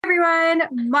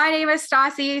everyone. My name is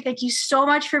Stassi. Thank you so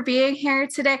much for being here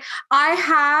today. I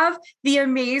have the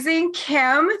amazing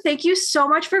Kim. Thank you so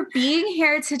much for being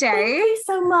here today. Thank you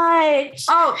so much.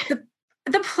 Oh,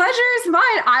 the pleasure is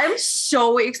mine. I'm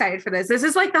so excited for this. This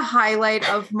is like the highlight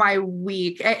of my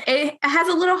week. It has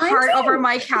a little heart over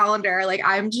my calendar. Like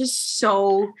I'm just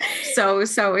so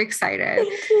excited.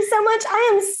 Thank you so much.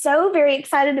 I am so very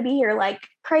excited to be here. Like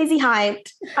crazy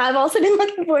hyped. I've also been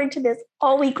looking forward to this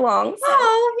all week long. So.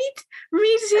 Oh,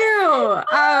 me too.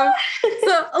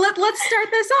 So let's start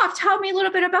this off. Tell me a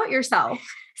little bit about yourself.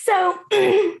 So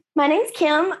my name's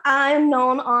Kim. I'm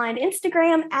known on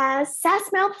Instagram as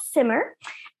sassmouthsimmer.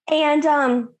 And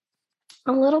a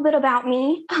little bit about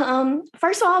me.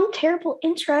 First of all, I'm terrible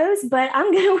intros, but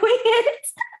I'm going to wing it.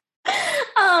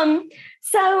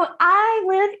 So I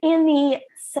live in the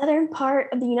southern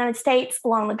part of the United States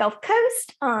along the Gulf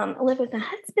Coast. I live with my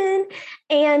husband,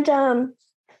 and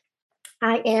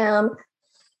I am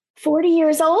 40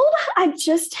 years old. I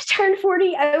just turned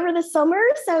 40 over the summer,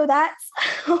 so that's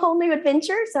a whole new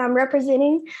adventure. So I'm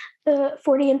representing the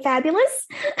 40 and fabulous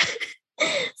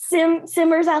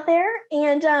simmers out there.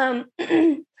 And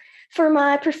for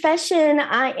my profession,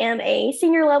 I am a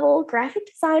senior level graphic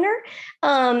designer.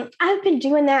 I've been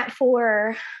doing that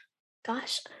for,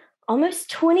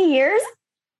 almost 20 years.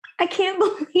 I can't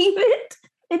believe it.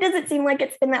 It doesn't seem like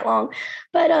it's been that long.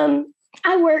 But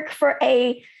I work for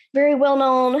a very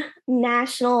well-known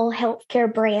national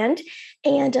healthcare brand.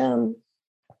 And and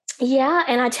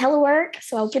I telework.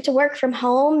 So I'll get to work from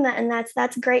home, and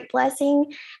that's a great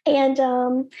blessing. And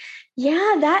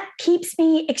that keeps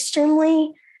me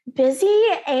extremely busy,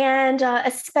 and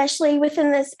especially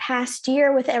within this past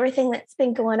year with everything that's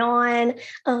been going on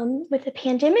with the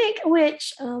pandemic,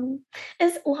 which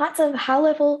is lots of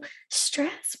high-level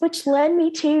stress, which led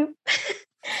me to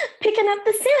picking up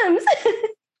The Sims.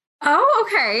 Oh,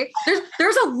 okay.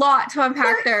 There's a lot to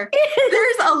unpack there.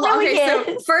 There's a lot. Really okay,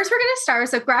 so first we're going to start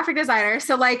with graphic designer.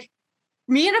 So like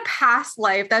me in a past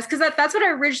life, that's what I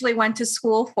originally went to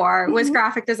school for, was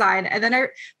graphic design. And then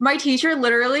my teacher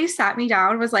literally sat me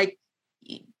down and was like,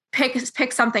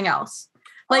 pick something else.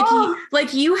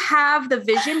 Like you have the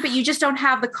vision, but you just don't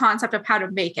have the concept of how to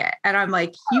make it. And I'm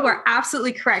like, you are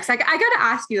absolutely correct. So I got to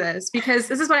ask you this, because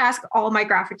this is what I ask all my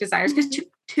graphic designers, because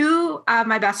two of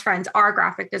my best friends are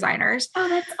graphic designers. Oh,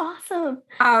 that's awesome.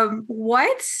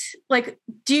 What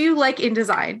do you like in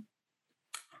design?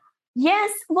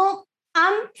 Yes. Well,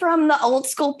 I'm from the old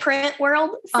school print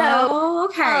world. So,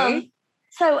 okay.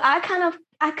 So I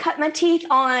cut my teeth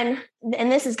on,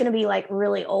 and this is going to be like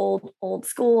really old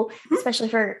school, especially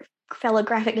for fellow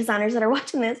graphic designers that are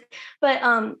watching this. But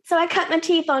so I cut my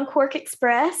teeth on Quark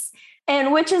Express,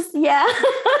 and which is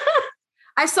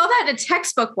I saw that in a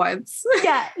textbook once.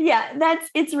 yeah,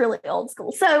 it's really old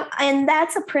school. So, and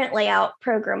that's a print layout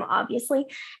program, obviously.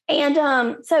 And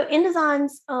so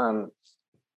InDesign's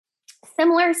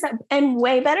similar and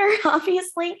way better,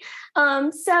 obviously.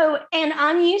 So, and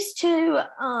I'm used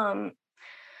to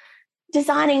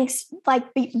designing like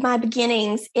my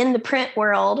beginnings in the print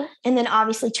world, and then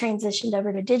obviously transitioned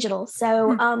over to digital.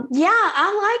 So,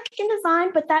 I like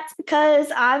InDesign, but that's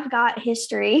because I've got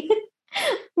history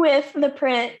with the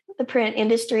print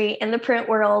industry and the print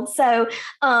world. So,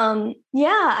 and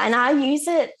I use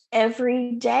it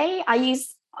every day. I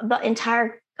use the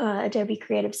entire Adobe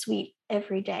Creative Suite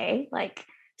every day, like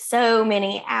so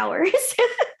many hours.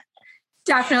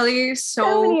 Definitely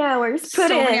so many hours.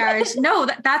 Many hours. No,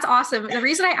 that's awesome. The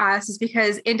reason I asked is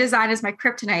because InDesign is my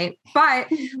kryptonite, but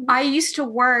I used to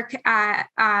work at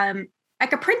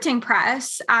like a printing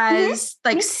press as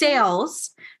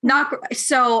sales,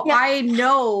 I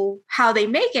know how they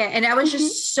make it. And I was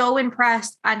just so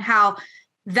impressed on how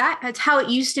that's how it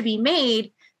used to be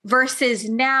made versus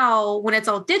now when it's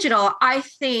all digital. I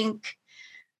think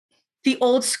the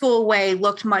old school way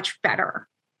looked much better.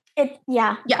 I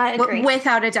agree.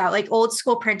 Without a doubt, like old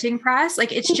school printing press,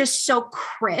 like it's just so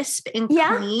crisp and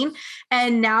clean.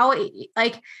 And now you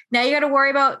got to worry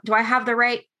about, do I have the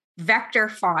right vector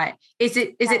font? Is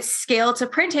it scaled to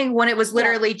printing when it was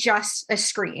literally just a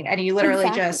screen and you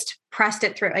literally just pressed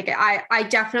it through? Like I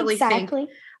definitely think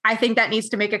that needs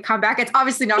to make a comeback. It's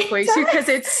obviously not going to, because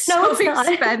it's so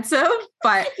expensive,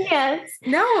 but yes.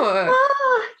 No.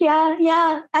 Oh,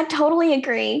 yeah. I totally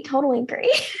agree.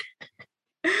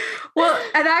 Well,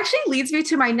 and that actually leads me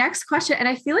to my next question. And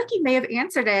I feel like you may have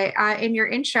answered it in your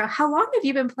intro. How long have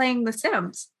you been playing The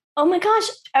Sims? Oh my gosh.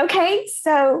 Okay.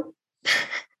 So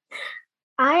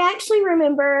I actually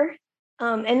remember,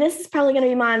 and this is probably going to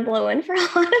be mind blowing for a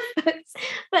lot of folks,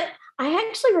 but I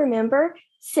actually remember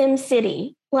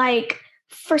SimCity. Like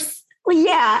Well,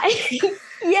 yeah.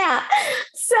 Yeah.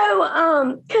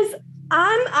 So, because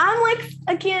I'm like,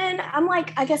 again, I'm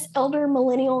like, I guess, elder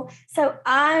millennial. So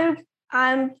I'm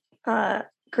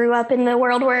grew up in the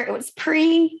world where it was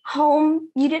pre-home.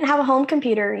 You didn't have a home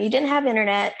computer, you didn't have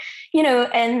internet,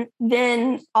 and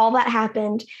then all that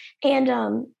happened.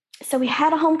 And so we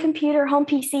had a home computer, home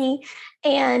PC.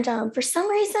 And for some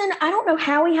reason, I don't know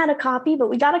how we had a copy, but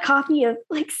we got a copy of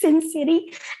like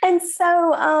SimCity. And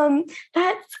so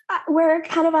that's where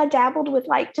kind of I dabbled with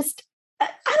like just,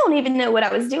 I don't even know what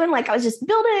I was doing. Like I was just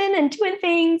building and doing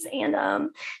things. And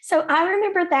so I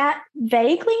remember that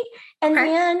vaguely. And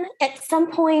then at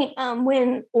some point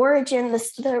when Origin,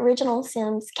 the original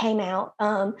Sims came out,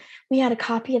 we had a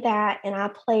copy of that and I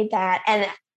played that. And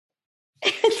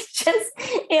it's just,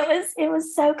 it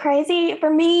was so crazy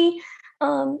for me.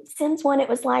 Sims 1, it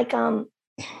was like,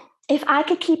 if I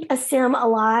could keep a Sim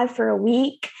alive for a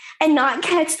week and not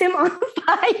catch them on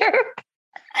fire.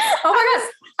 Oh my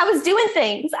gosh. I was doing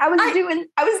things. I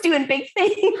was doing big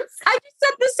things. I just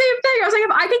said the same thing. I was like,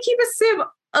 if I could keep a Sim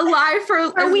alive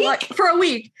for a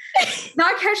week,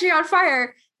 not catching on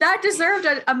fire, that deserved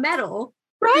a medal.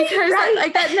 Right. Because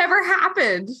that never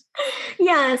happened.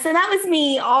 Yeah. So that was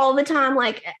me all the time.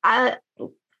 Like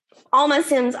all my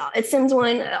Sims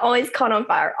 1 always caught on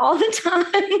fire all the time,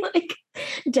 like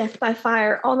death by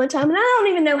fire all the time. And I don't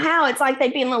even know how. It's like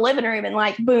they'd be in the living room and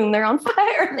like, boom, they're on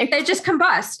fire. And they just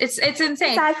combust. It's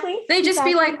insane. Exactly. They just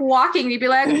be like walking. You'd be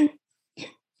like,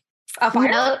 a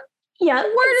fire? Yeah.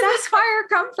 Where did this fire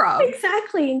come from?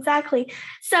 Exactly.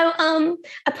 So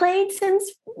I played Sims,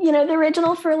 the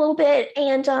original for a little bit.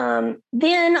 And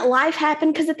then life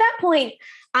happened because at that point,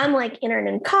 I'm like entering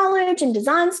in college and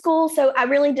design school. So I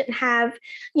really didn't have,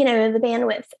 the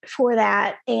bandwidth for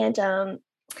that. And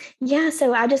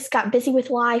so I just got busy with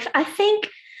life. I think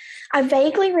I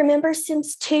vaguely remember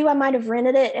Sims 2. I might have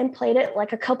rented it and played it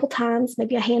like a couple times,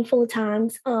 maybe a handful of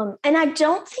times. And I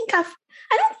don't think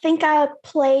I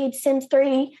played Sims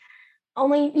 3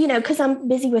 only, because I'm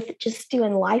busy with just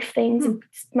doing life things and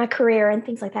my career and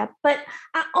things like that. But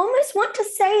I almost want to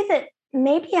say that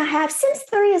maybe I have. Sims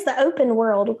 3 is the open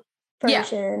world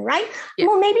version, right? Yeah.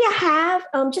 Well, maybe I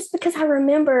have, just because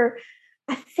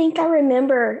I think I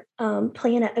remember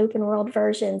playing an open world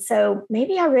version. So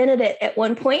maybe I rented it at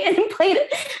one point and played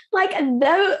it. Like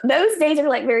those days are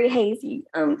like very hazy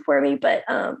for me. But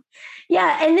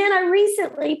yeah. And then I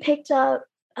recently picked up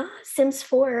Sims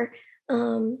 4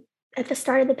 at the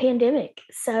start of the pandemic.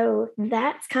 So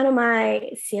that's kind of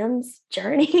my Sims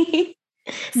journey.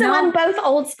 So I'm both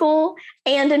old school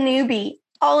and a newbie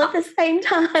all at the same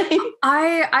time.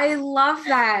 I love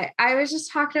that. I was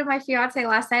just talking to my fiance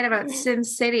last night about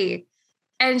SimCity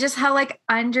and just how like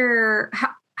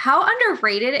how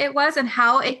underrated it was and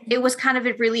how it was kind of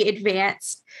really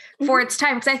advanced for its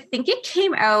time. Because I think it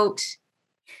came out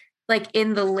like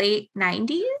in the late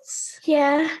 90s.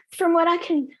 Yeah, from what I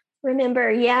can remember.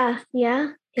 Yeah.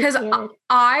 Because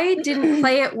I didn't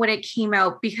play it when it came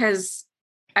out because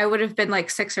I would have been like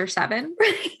 6 or 7.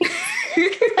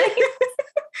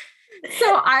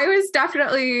 So I was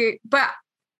definitely, but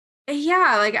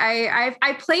yeah, like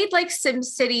I played like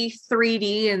SimCity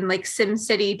 3D and like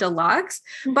SimCity Deluxe,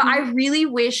 but I really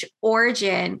wish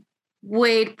Origin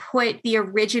would put the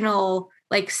original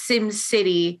like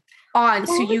SimCity on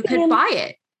so you could buy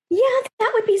it. Yeah,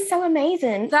 that would be so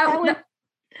amazing. That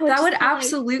would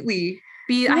absolutely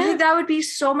be, I think that would be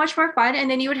so much more fun. And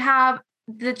then you would have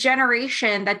the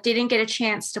generation that didn't get a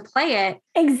chance to play it.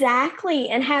 Exactly.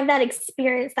 And have that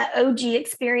experience, that OG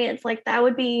experience. Like that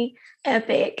would be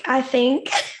epic, I think.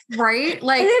 Right?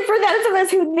 Like, and then for those of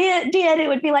us who did, it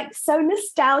would be like so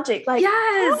nostalgic. Like,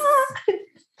 yes.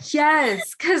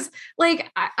 Yes. Cause like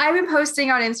I've been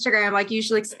posting on Instagram, like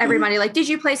usually every Monday, like, did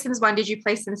you play Sims 1? Did you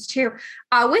play Sims 2?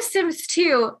 With Sims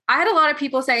 2, I had a lot of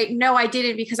people say, no, I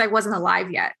didn't because I wasn't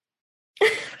alive yet.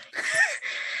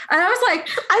 And I was like,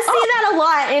 I see that a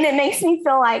lot and it makes me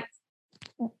feel like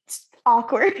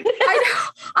awkward. I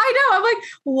know. I'm like,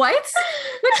 what?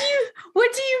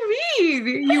 What do you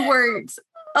mean you weren't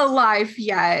alive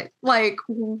yet? Like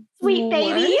sweet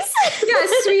babies. Yeah,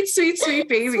 sweet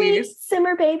babies. Sweet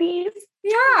simmer babies.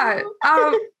 Yeah.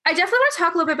 I definitely want to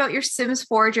talk a little bit about your Sims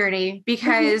 4 journey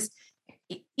because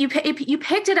you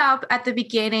picked it up at the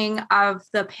beginning of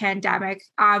the pandemic.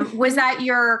 Was that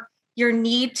your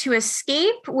need to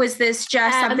escape? Was this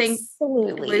just something?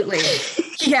 Absolutely.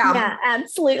 Yeah,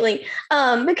 absolutely.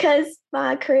 Because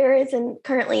my career is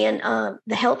currently in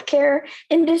the healthcare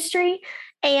industry,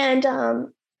 and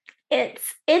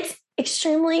it's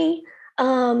extremely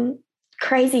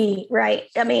crazy, right?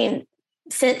 I mean,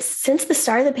 since the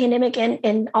start of the pandemic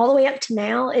and all the way up to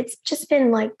now, it's just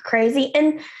been like crazy.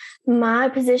 And my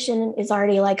position is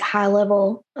already like high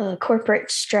level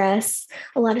corporate stress,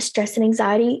 a lot of stress and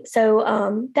anxiety.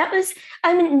 So that was,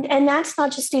 I mean, and that's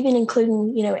not just even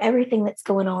including, everything that's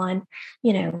going on,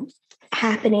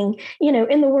 happening,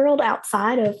 in the world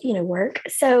outside of, work.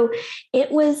 So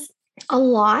it was a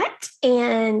lot,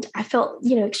 and I felt,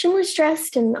 extremely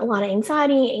stressed and a lot of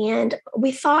anxiety. And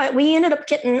we ended up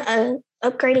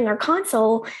upgrading our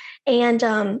console,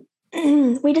 and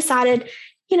we decided,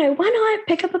 why not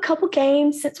pick up a couple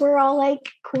games since we're all like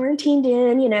quarantined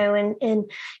in, and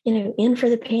in for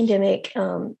the pandemic,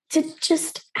 to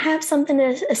just have something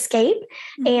to escape.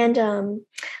 And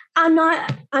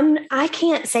I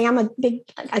can't say I'm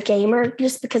a gamer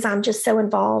just because I'm just so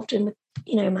involved in,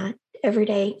 my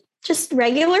everyday, just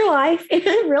regular life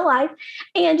in real life.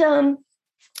 And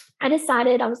I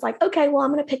decided, I was like, okay, well,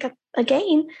 I'm going to pick up a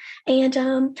game.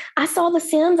 And I saw The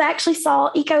Sims. I actually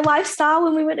saw Eco Lifestyle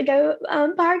when we went to go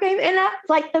buy our game. And I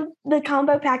like the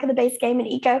combo pack of the base game and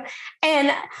Eco.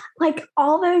 And like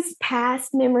all those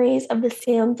past memories of The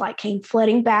Sims like came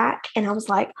flooding back. And I was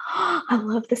like, oh, I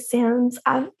love The Sims.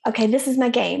 Okay, this is my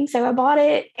game. So I bought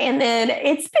it. And then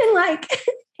it's been like,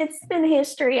 it's been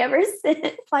history ever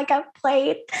since. Like I've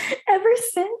played ever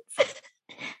since.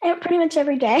 Pretty much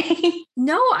every day.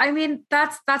 No, I mean,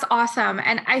 that's awesome.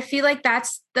 And I feel like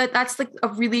that's like a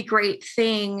really great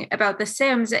thing about The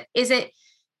Sims is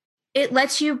it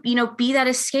lets you, be that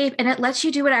escape, and it lets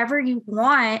you do whatever you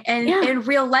want. And in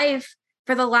real life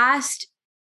for the last,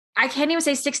 I can't even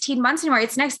say 16 months anymore.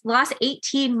 It's the last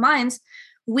 18 months,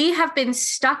 we have been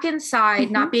stuck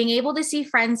inside, not being able to see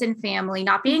friends and family,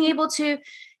 not being able to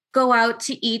go out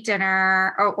to eat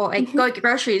dinner or like go get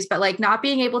groceries, but like not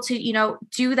being able to,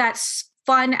 do that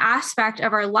fun aspect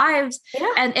of our lives.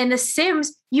 Yeah. And in The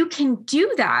Sims, you can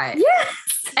do that.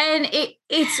 Yes. And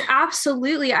it's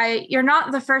absolutely, you're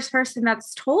not the first person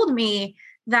that's told me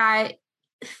that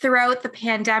throughout the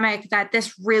pandemic that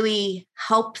this really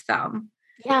helped them.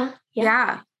 Yeah.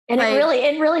 And like,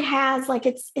 it really has, like,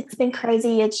 it's been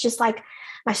crazy. It's just like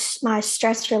my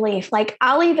stress relief. Like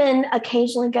I'll even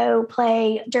occasionally go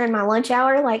play during my lunch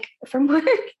hour, like from work,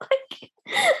 like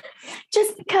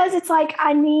just because it's like,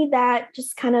 I need that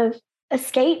just kind of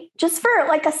escape just for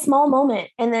like a small moment,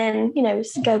 and then,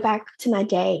 go back to my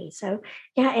day. So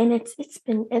yeah. And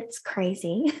it's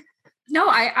crazy. No,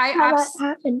 I that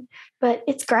happened, but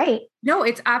it's great. No,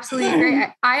 it's absolutely great.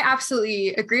 I absolutely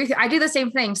agree with you. I do the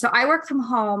same thing. So I work from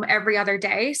home every other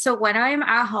day. So when I'm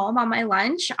at home on my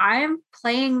lunch, I'm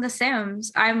playing The Sims.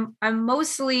 I'm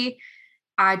mostly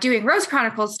doing Rose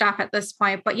Chronicles stuff at this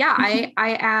point, but yeah, I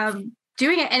am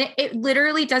doing it, and it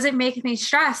literally doesn't make me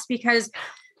stressed because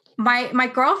my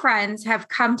girlfriends have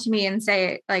come to me and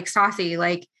say like, Saucy,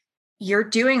 like, you're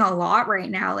doing a lot right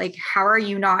now. Like, how are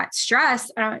you not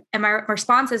stressed? And my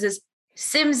response is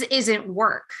Sims isn't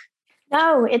work.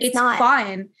 No, it's not.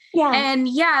 Fun. Yeah. And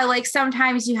yeah, like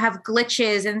sometimes you have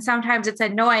glitches and sometimes it's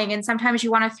annoying and sometimes you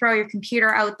want to throw your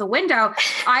computer out the window.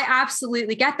 I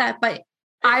absolutely get that. But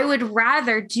I would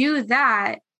rather do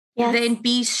that than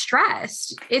be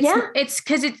stressed. It's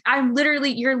because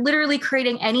you're literally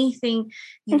creating anything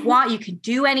you want. You can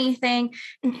do anything.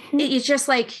 It's just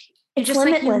like, it's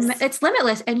limitless. It's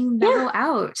limitless, and you mellow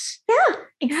out. Yeah,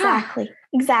 exactly.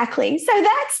 So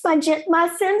that's my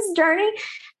Sims journey,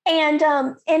 and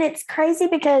it's crazy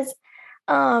because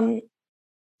I'm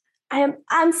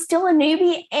still a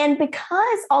newbie, and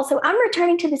because also I'm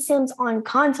returning to The Sims on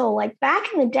console. Like back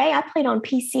in the day, I played on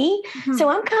PC, so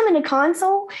I'm coming to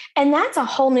console, and that's a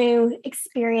whole new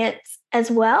experience as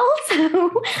well. So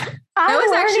that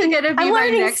was actually going to be my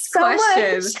next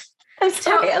question. I'm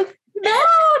sorry.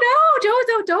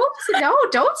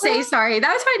 Don't say sorry.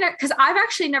 That was fine because I've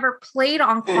actually never played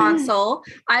on console.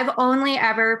 I've only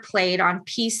ever played on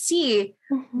PC.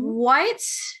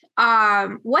 What's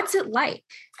it like?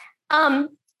 From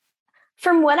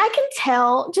what I can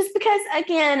tell, just because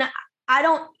again, I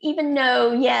don't even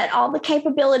know yet all the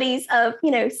capabilities of,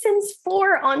 Sims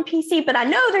 4 on PC, but I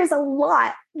know there's a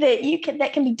lot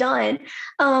that can be done.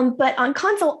 But on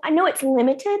console, I know it's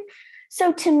limited.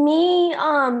 So to me,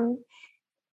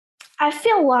 I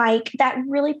feel like that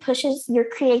really pushes your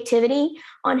creativity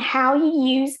on how you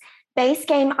use base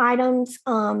game items,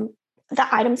 the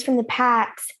items from the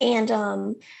packs, and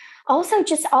also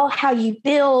just how you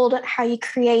build, how you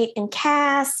create and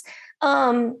cast.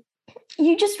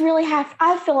 You just really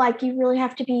I feel like you really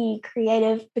have to be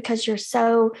creative because you're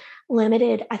so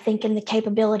limited, I think, in the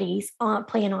capabilities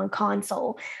playing on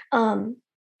console.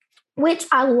 which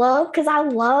I love because I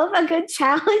love a good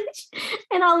challenge.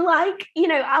 And I like,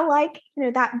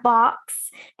 that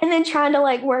box and then trying to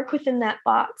like work within that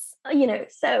box,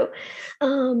 so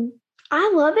I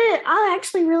love it. I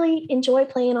actually really enjoy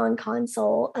playing on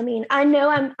console. I mean, I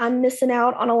know I'm missing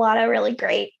out on a lot of really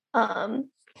great mods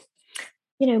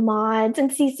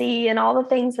and CC and all the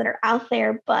things that are out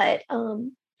there, but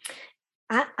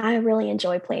I really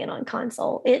enjoy playing on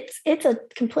console. It's a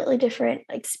completely different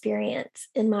experience,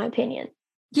 in my opinion.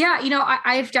 Yeah,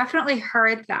 I've definitely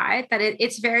heard that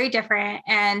it's very different,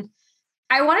 and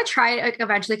I want to try it like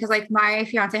eventually because like my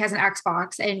fiance has an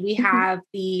Xbox and we have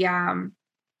the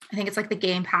I think it's like the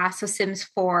Game Pass, so Sims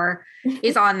 4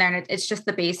 is on there, and it's just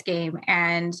the base game.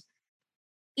 And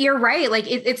you're right, like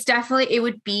it's definitely, it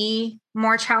would be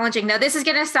more challenging. Now, this is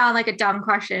going to sound like a dumb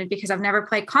question because I've never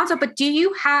played console, but do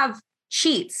you have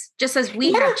cheats? Just as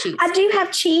we have cheats. I do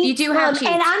have cheats. You do have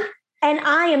cheats. And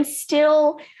I am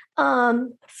still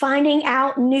finding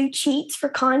out new cheats for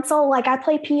console. Like I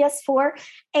play PS4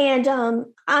 and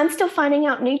I'm still finding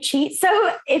out new cheats.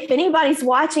 So if anybody's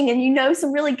watching and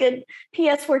some really good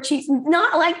PS4 cheats,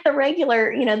 not like the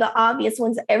regular, the obvious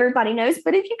ones that everybody knows,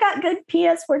 but if you got good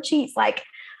PS4 cheats, like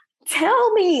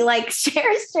tell me, like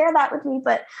share that with me.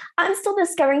 But I'm still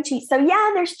discovering cheats. So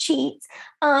yeah, there's cheats.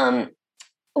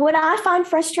 What I find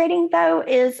frustrating though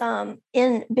is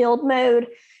in build mode,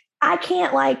 I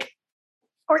can't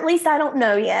or at least I don't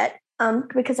know yet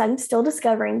because I'm still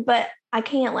discovering, but I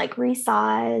can't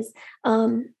resize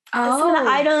some of the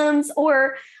items,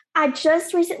 or I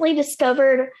just recently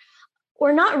discovered,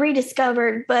 or not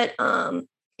rediscovered, but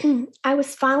I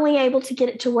was finally able to get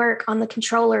it to work on the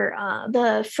controller,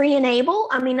 the free enable.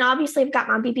 I mean, obviously I've got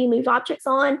my BB move objects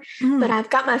on, but I've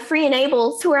got my free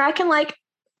enables to where I can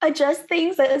adjust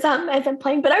things as I'm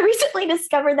playing. But I recently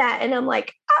discovered that, and I'm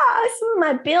like, some of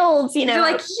my builds, You're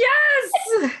like,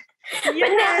 yes. But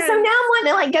now I'm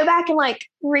wanting to go back and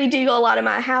redo a lot of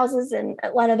my houses and a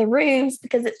lot of the rooms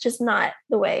because it's just not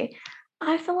the way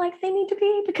I feel like they need to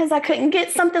be, because I couldn't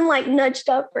get something nudged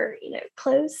up or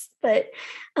close. But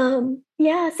so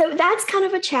that's kind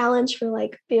of a challenge for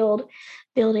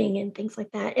building and things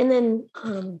like that. And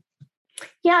then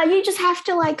you just have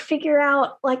to figure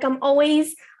out, I'm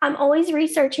always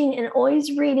researching and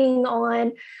always reading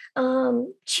on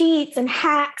cheats and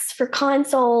hacks for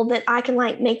console that I can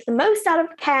make the most out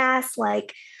of cast,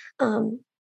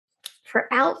 for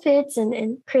outfits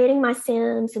and creating my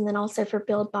Sims, and then also for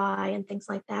build buy and things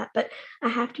like that. But I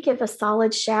have to give a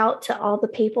solid shout to all the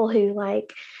people who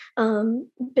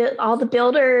all the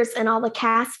builders and all the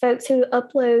cast folks who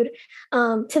upload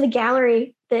to the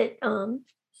gallery that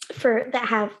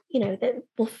have that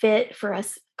will fit for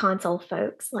us console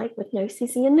folks, with no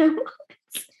CC and no mods.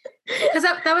 Because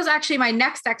that was actually my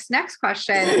next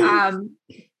question.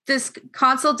 This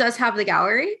console does have the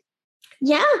gallery?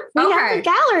 Yeah, we have the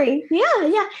gallery.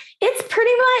 Yeah. It's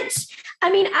pretty much,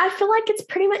 I feel like it's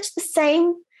pretty much the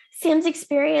same Sims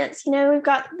experience. We've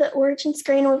got the origin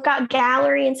screen, we've got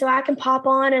gallery, and so I can pop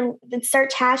on and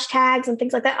search hashtags and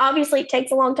things like that. Obviously, it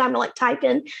takes a long time to type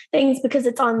in things because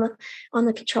it's on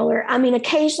the controller.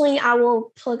 Occasionally I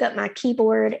will plug up my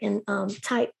keyboard and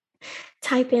type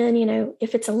in,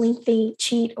 if it's a lengthy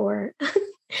cheat or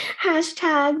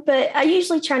hashtag, but I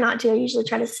usually try not to. I usually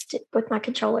try to stick with my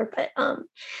controller. But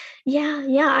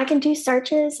I can do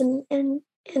searches and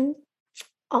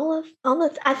all of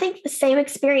I think the same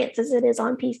experience as it is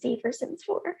on PC for Sims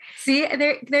 4. See,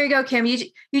 there you go, Kim. You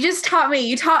just taught me.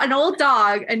 You taught an old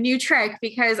dog a new trick,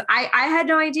 because I had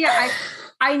no idea.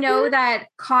 I know that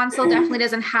console definitely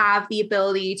doesn't have the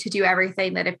ability to do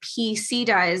everything that a PC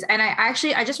does. And I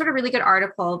just read a really good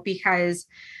article because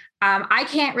I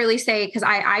can't really say, because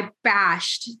I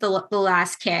bashed the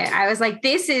last kit. I was like,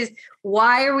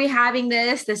 why are we having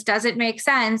this? This doesn't make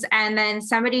sense. And then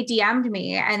somebody DM'd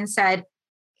me and said,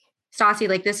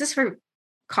 Stassi, this is for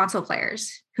console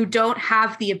players who don't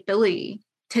have the ability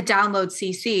to download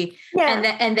CC.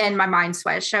 Yeah. And then my mind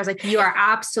switched. I was like, you are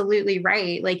absolutely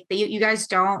right. You guys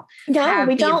don't have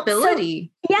the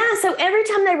ability. So every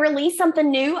time they release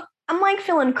something new, I'm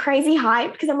feeling crazy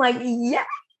hyped because I'm like, yes,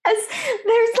 there's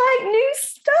new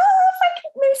stuff. I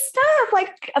get new stuff,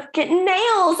 of getting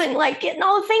nails and getting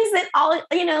all the things that all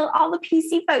the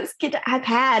PC folks have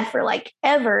had for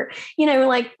ever,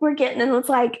 we're getting, and it's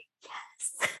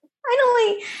yes,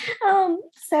 finally.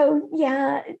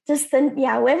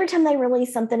 Every time they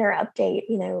release something or update,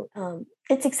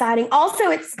 it's exciting. Also,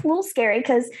 it's a little scary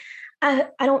because I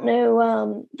don't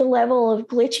know the level of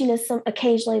glitchiness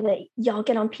occasionally that y'all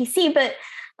get on PC, but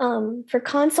for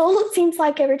console, it seems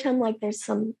like every time there's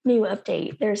some new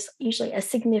update, there's usually a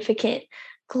significant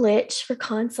glitch for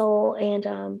console,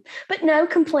 and but no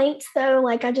complaints though.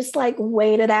 Like I just like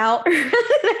wait it out,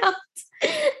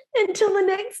 until the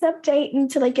next update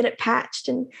until they get it patched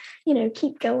and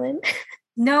keep going.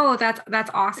 No, that's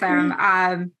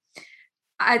awesome.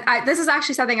 This is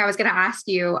actually something I was going to ask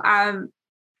you.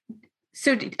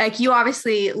 So like you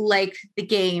obviously like the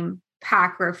game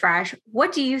pack refresh.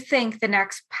 What do you think the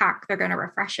next pack they're going to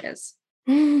refresh is?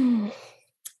 Ooh,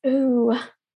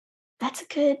 that's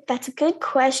a good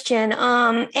question.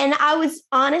 And I was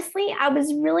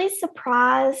really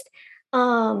surprised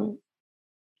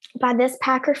by this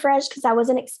pack refresh because I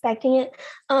wasn't expecting it.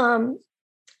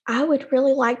 I would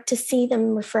really like to see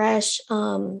them refresh.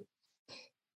 Oh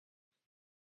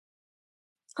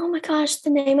my gosh, the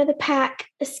name of the pack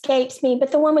escapes me,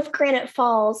 but the one with Granite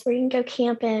Falls where you can go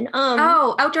camping.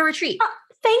 Outdoor retreat.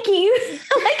 Thank you.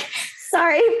 Like,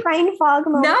 sorry, brain fog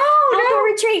moment. Outdoor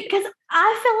retreat, because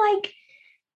I feel like,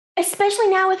 especially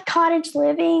now with cottage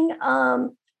living,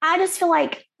 I just feel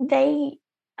like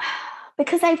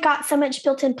because they've got so much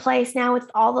built in place now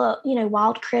with all the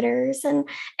wild critters and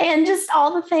just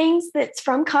all the things that's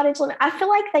from cottage living. I feel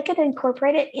like they could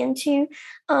incorporate it into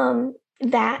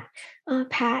that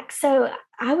pack. So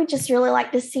I would just really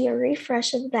like to see a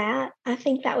refresh of that. I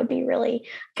think that would be really,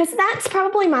 because that's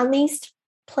probably my least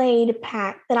played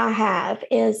pack that I have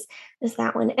is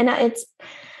that one, and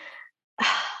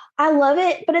I love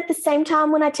it, but at the same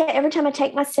time, every time I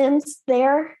take my Sims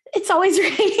there, it's always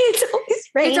raining. It's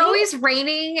always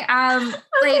raining.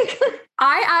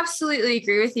 I absolutely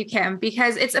agree with you, Kim,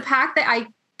 because it's a pack that I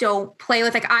don't play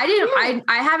with. Like I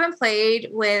haven't played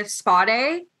with Spa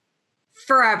Day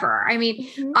forever. I mean,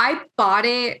 I bought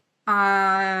it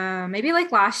maybe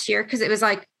like last year because it was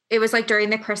like during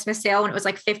the Christmas sale when it was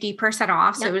like 50%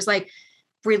 off. So it was like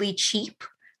really cheap.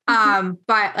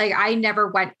 But like I never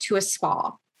went to a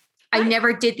spa. I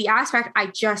never did the aspect. I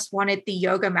just wanted the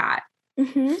yoga mat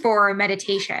for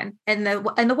meditation and the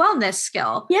wellness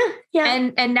skill. Yeah.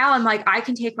 And now I'm like, I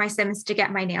can take my Sims to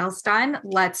get my nails done.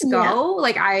 Let's go. Yeah.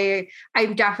 Like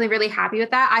I'm definitely really happy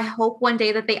with that. I hope one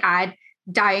day that they add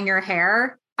dyeing your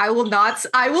hair. I will not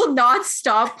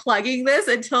stop plugging this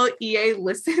until EA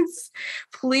listens.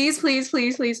 Please.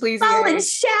 Solid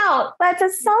shout. That's a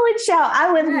solid shout.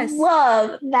 I would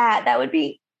love that. That would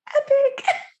be epic.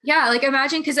 Yeah, like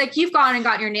imagine, because like you've gone and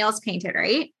gotten your nails painted,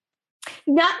 right?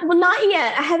 Not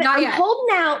yet. I haven't. I'm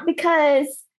holding out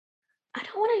because I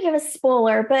don't want to give a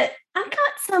spoiler, but I've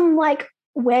got some like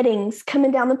weddings coming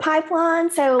down the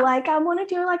pipeline. So like I want to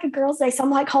do like a girls' day. So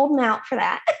I'm like holding out for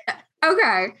that.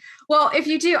 Okay. Well, if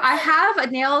you do, I have a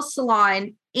nail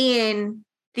salon in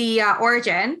the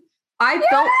Origin.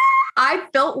 I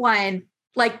built one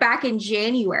like back in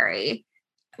January.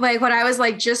 Like when I was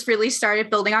like just really started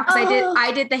building up, because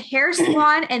I did the hair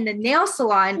salon and the nail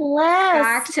salon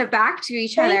back to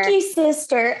each other. Thank you,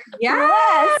 sister.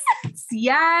 Yes.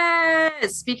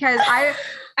 Because I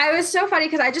was so funny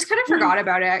because I just kind of forgot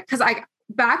about it. Because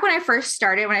back when I first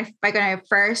started, when I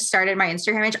first started my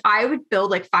Instagram page, I would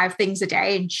build like 5 things a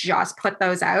day and just put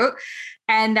those out.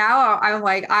 And now I'm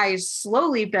like, I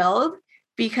slowly build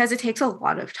because it takes a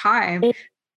lot of time. It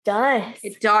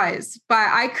does. But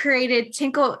I created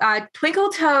Twinkle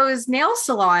Toes Nail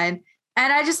Salon,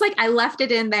 and I just I left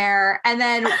it in there. And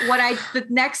then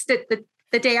the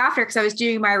day after, because I was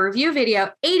doing my review video,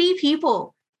 80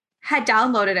 people had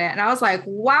downloaded it. And I was like,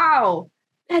 wow.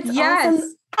 That's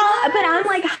awesome. But I'm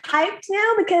like hyped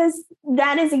now because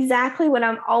that is exactly what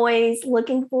I'm always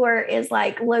looking for is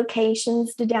like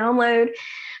locations to download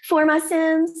for my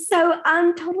Sims. So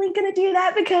I'm totally going to do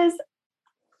that because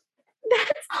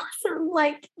that's awesome.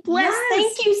 Like, bless.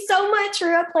 Thank you so much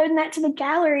for uploading that to the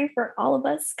gallery for all of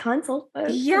us console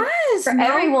folks. Yes. For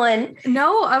everyone.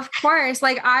 No, of course.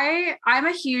 Like I'm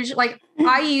a huge, I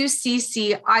use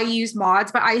CC, I use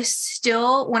mods, but I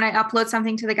still, when I upload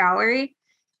something to the gallery,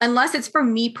 unless it's for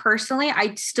me personally,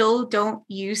 I still don't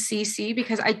use CC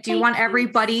because I do want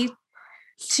everybody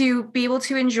to be able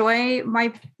to enjoy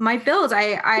my builds.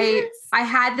 I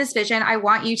had this vision. I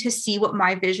want you to see what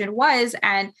my vision was.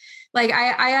 And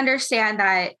I understand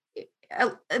that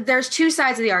there's 2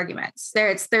 sides of the arguments.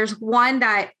 There's one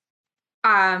that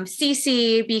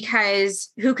CC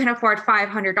because who can afford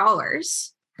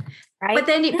 $500, right? But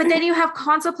then you have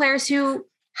console players who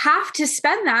have to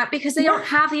spend that because they don't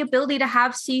have the ability to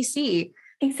have CC.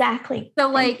 Exactly.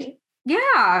 So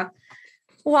yeah.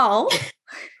 Well,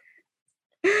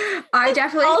 I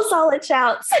definitely all solid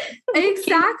shouts.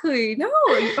 Exactly. No,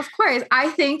 of course. I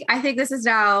think this is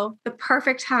now the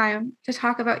perfect time to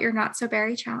talk about your Not So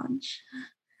Berry challenge.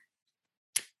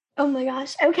 Oh my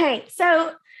gosh. Okay.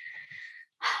 So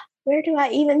where do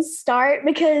I even start?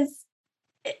 Because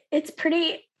it's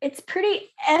pretty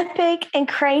epic and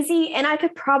crazy. And I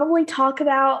could probably talk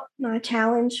about my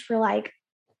challenge for like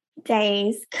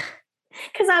days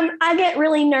because I get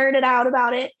really nerded out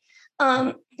about it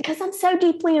because I'm so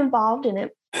deeply involved in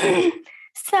it.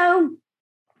 So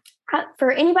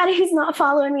for anybody who's not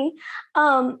following me,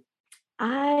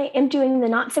 I am doing the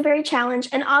Not So Berry Challenge,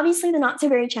 and obviously the Not So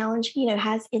Berry Challenge,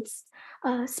 has its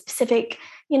specific,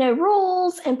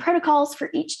 rules and protocols for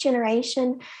each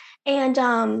generation. And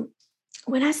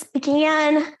when I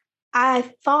began,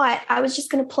 I thought I was just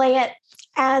going to play it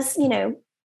as,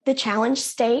 the challenge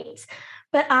states.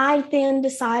 But I then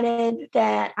decided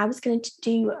that I was going to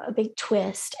do a big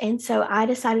twist. And so I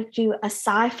decided to do a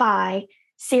sci-fi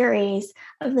series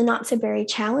of the Not So Berry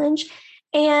Challenge.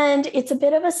 And it's a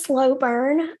bit of a slow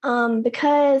burn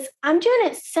because I'm doing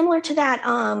it similar to that.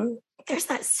 There's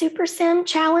that Super Sim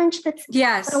challenge that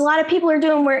a lot of people are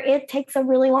doing where it takes a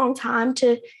really long time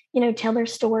to, tell their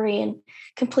story and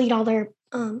complete all their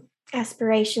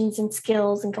aspirations and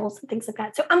skills and goals and things like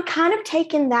that. So I'm kind of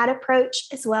taking that approach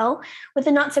as well with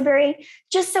the Not So Berry,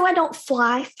 just so I don't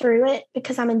fly through it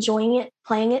because I'm enjoying it,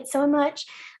 playing it so much.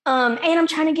 And I'm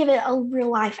trying to give it a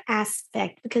real life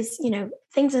aspect because,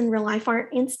 things in real life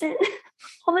aren't instant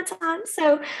all the time.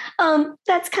 So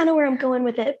that's kind of where I'm going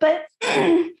with it. But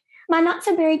my Not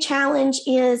So Berry Challenge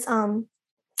is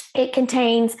it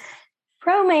contains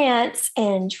romance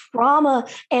and drama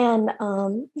and,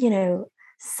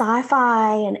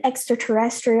 sci-fi and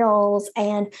extraterrestrials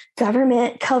and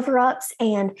government cover-ups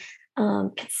and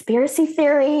conspiracy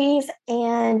theories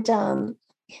and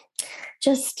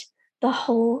just the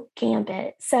whole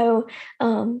gambit. So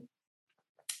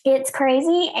it's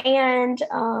crazy. And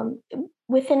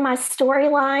within my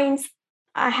storylines,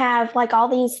 I have like all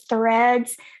these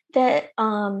threads that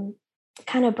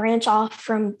kind of branch off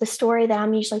from the story that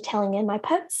I'm usually telling in my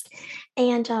post.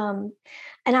 And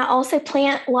I also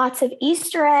plant lots of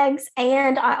Easter eggs,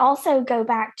 and I also go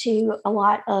back to a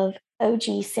lot of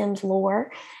OG Sims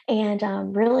lore. And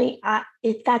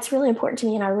that's really important to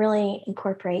me, and I really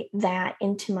incorporate that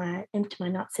into my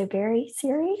Not So Berry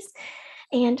series.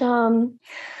 And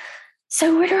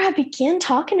so where do I begin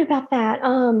talking about that?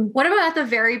 What about at the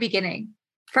very beginning?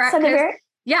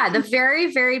 The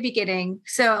very, very beginning.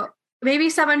 So maybe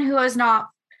someone who has not,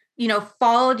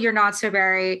 followed your Not So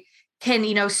Berry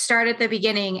can, start at the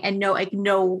beginning and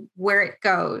know where it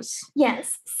goes.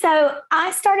 Yes. So I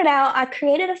started out, I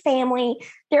created a family.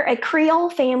 They're a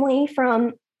Creole family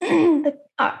from the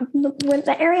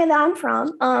area that I'm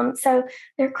from. So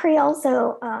they're Creole.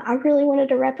 So I really wanted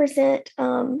to represent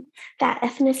that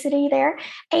ethnicity there.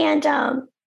 And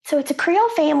so it's a Creole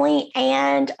family,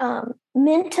 and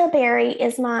Minta Berry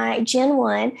is my Gen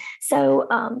 1.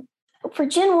 So for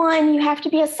Gen 1, you have to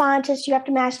be a scientist. You have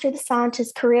to master the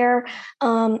scientist career.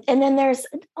 And then there's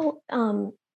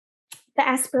the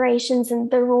aspirations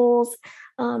and the rules.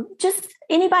 Just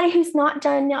anybody who's not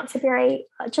done Not So Berry,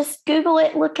 just Google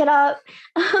it, look it up.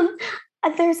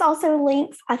 There's also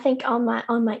links, I think, on my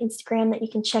Instagram that you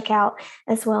can check out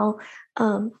as well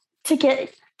to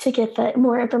get the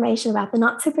more information about the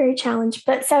Not So Berry Challenge.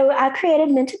 But so I created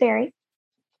Minta Berry,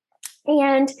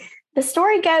 and the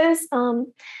story goes.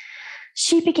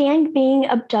 She began being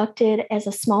abducted as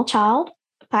a small child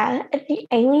by the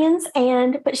aliens,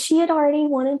 but she had already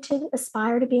wanted to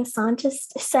aspire to be a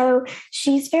scientist. So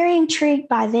she's very intrigued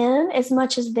by them as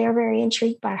much as they're very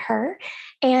intrigued by her.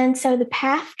 And so the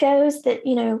path goes that,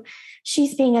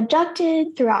 she's being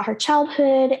abducted throughout her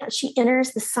childhood. She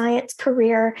enters the science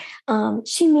career.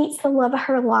 She meets the love of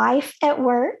her life at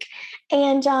work.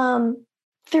 And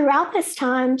throughout this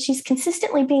time, she's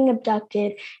consistently being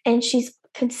abducted, and she's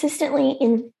consistently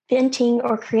inventing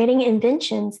or creating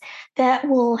inventions that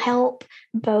will help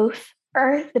both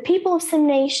Earth, the people of Sim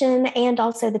Nation, and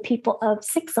also the people of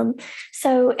Sixum.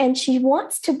 So, and she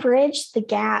wants to bridge the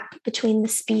gap between the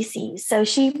species. So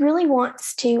she really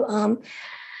wants to,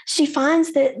 she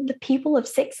finds that the people of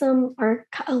Sixum are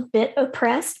a bit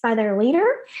oppressed by their leader,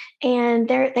 and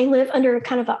they live under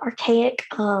kind of an archaic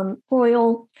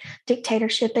royal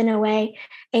dictatorship in a way.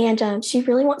 And she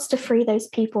really wants to free those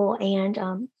people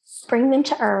and bring them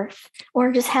to Earth,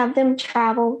 or just have them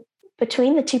travel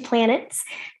between the two planets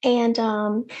and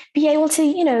be able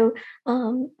to,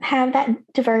 have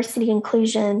that diversity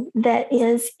inclusion that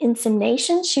is in Sim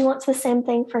Nation. She wants the same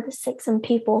thing for the Sixum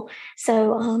people.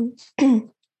 So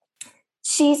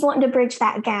she's wanting to bridge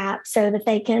that gap so that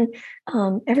they can,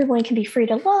 everyone can be free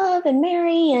to love and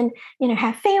marry and,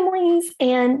 have families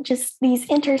and just these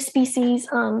interspecies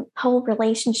whole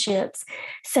relationships.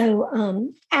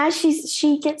 So as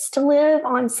she gets to live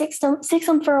on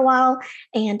Sixum for a while,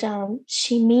 and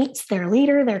she meets their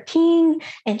leader, their king,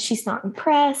 and she's not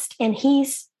impressed, and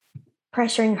he's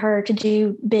pressuring her to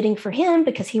do bidding for him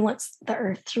because he wants the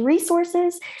earth's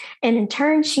resources. And in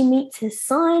turn, she meets his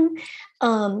son,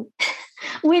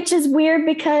 which is weird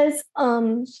because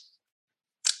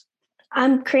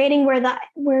I'm creating where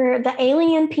the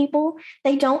alien people,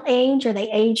 they don't age, or they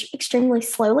age extremely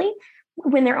slowly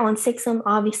when they're on Sixum.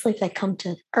 Obviously, if they come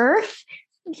to Earth,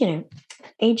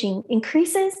 aging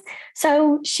increases.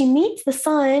 So she meets the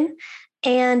son,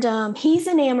 and he's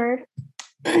enamored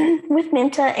with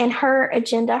Minta and her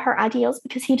agenda, her ideals,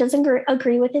 because he doesn't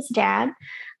agree with his dad.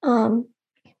 And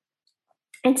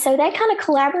so they kind of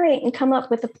collaborate and come up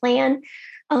with a plan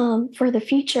for the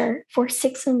future for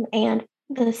Sixum and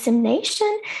the Sim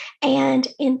Nation. And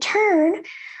in turn,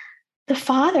 the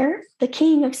father, the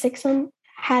king of Sixum,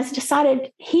 has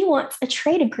decided he wants a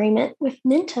trade agreement with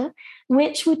Minta,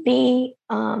 which would be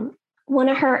one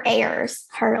of her heirs,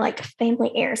 her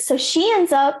family heirs. So she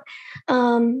ends up,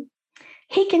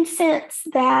 he can sense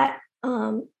that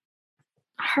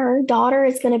her daughter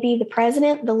is going to be the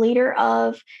president, the leader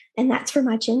of, and that's for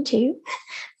my Gen 2,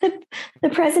 the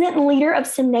president and leader of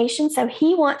Sim Nation. So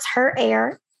he wants her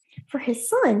heir for his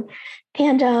son.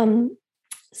 And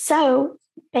so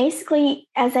basically,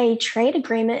 as a trade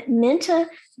agreement, Minta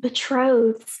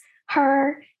betroths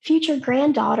her future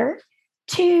granddaughter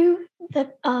to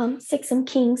the Sixum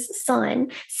King's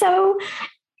son. So,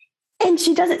 and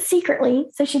she does it secretly.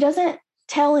 So she doesn't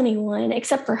tell anyone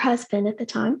except her husband at the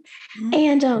time. Mm-hmm.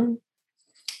 And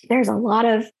there's a lot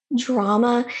of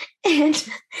drama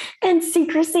and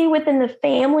secrecy within the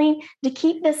family to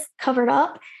keep this covered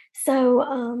up.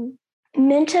 So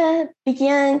Minta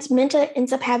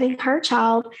ends up having her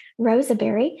child,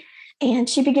 Rosaberry, and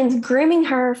she begins grooming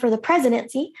her for the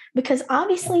presidency, because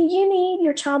obviously you need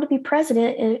your child to be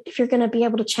president if you're going to be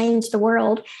able to change the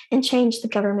world and change the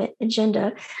government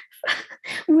agenda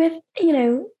with,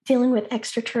 dealing with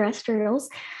extraterrestrials.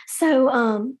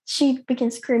 So she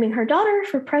begins grooming her daughter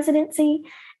for presidency.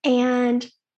 And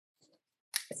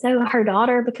so her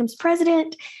daughter becomes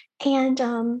president, and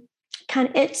kind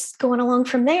of it's going along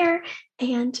from there.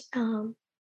 And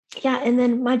and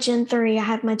then my Gen 3, I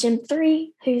have my Gen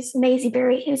 3, who's Maisie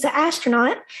Berry, who's an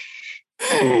astronaut.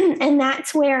 And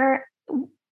that's where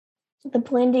the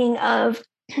blending of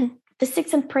the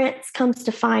Sixum Prince comes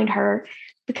to find her,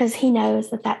 because he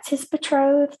knows that that's his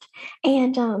betrothed.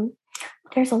 And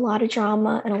there's a lot of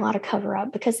drama and a lot of cover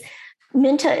up, because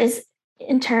Minta is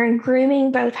in turn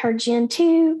grooming both her Gen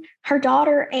 2, her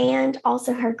daughter, and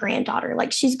also her granddaughter.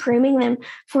 She's grooming them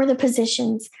for the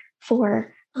positions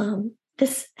for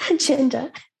this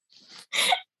agenda.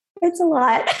 It's a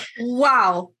lot.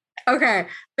 Wow. Okay.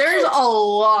 There's a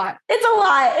lot. It's a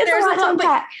lot. There's a lot to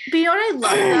unpack. But you know what I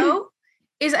love though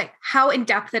is how in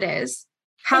depth it is.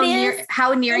 How near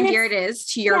and dear it is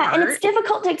to your heart. And it's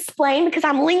difficult to explain because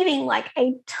I'm leaving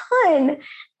a ton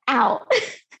out.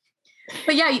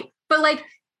 But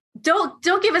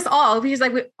don't give us all, because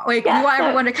we want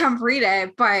everyone to come read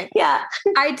it. But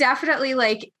I definitely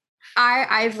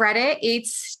I've read it.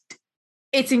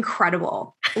 It's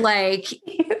incredible.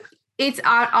 It's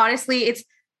honestly, it's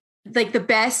the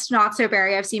best Not So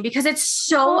Berry I've seen, because it's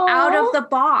so out of the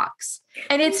box,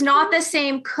 and it's not the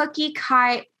same cookie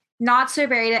cut Not So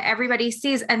Berry that everybody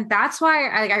sees. And that's why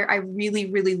I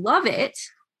really, really love it.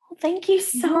 Thank you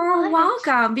so much. You're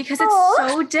welcome, because it's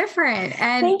so different.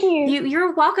 And thank you.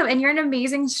 You're welcome. And you're an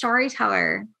amazing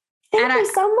storyteller. Thank you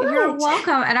so much. You're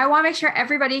welcome. And I want to make sure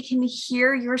everybody can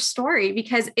hear your story,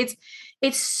 because it's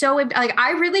so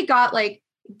I really got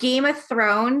Game of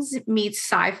Thrones meets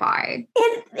sci-fi.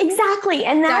 Exactly.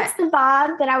 And that's the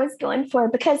vibe that I was going for,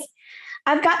 because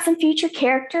I've got some future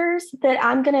characters that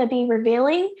I'm going to be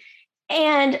revealing.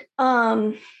 And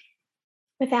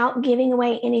without giving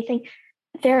away anything,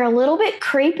 they're a little bit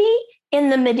creepy in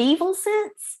the medieval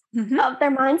sense of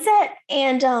their mindset.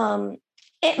 And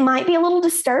it might be a little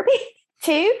disturbing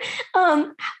too.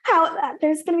 How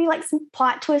there's going to be some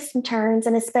plot twists and turns,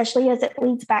 and especially as it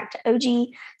leads back to OG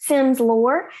Sims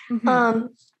lore,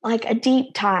 a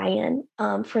deep tie-in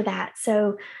for that.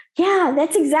 So yeah,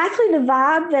 that's exactly the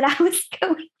vibe that I was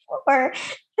going for.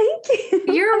 Thank you.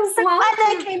 You're so glad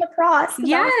that came across.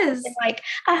 Yes.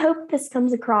 I hope this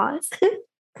comes across.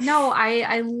 No,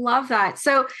 I love that.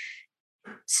 So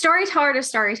storyteller to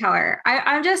storyteller,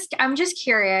 I'm just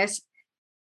curious,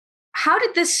 how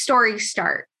did this story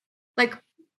start?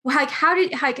 like, how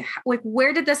did, like,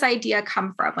 where did this idea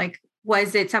come from? Like,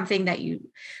 was it something that you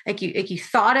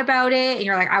thought about it and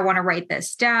you're like, I want to write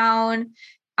this down?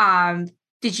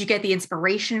 Did you get the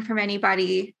inspiration from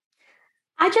anybody?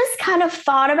 I just kind of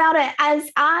thought about it as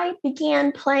I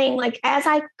began playing, like as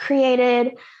I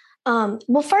created.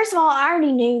 Well, first of all, I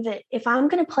already knew that if I'm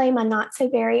going to play my Not So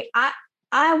Berry,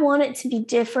 I want it to be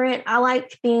different.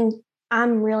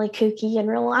 I'm really kooky in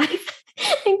real life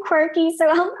and quirky.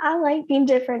 So I like being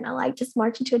different. I like just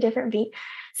marching to a different beat.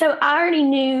 So I already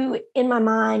knew in my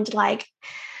mind, like,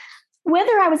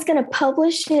 whether I was going to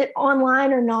publish it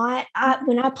online or not,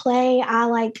 when I play, I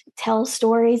like tell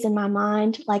stories in my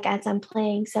mind, like as I'm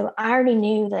playing. So I already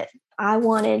knew that I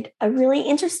wanted a really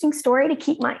interesting story to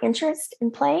keep my interest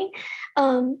in playing.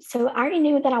 So I already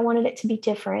knew that I wanted it to be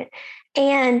different.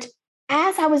 And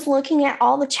as I was looking at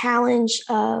all the challenge,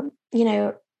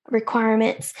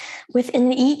 requirements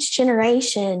within each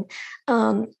generation,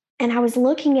 and I was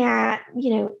looking at,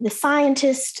 the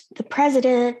scientist, the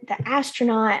president, the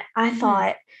astronaut, I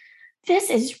thought, this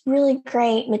is really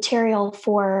great material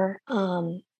for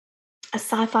a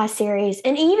sci-fi series.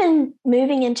 And even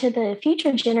moving into the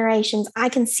future generations, I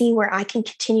can see where I can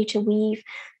continue to weave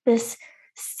this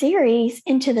series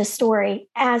into the story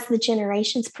as the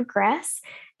generations progress.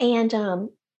 And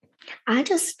I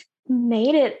just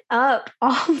made it up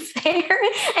all there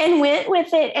and went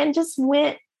with it and just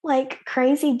went like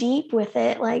crazy deep with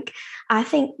it. Like, I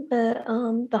think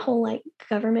the whole like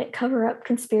government cover up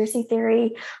conspiracy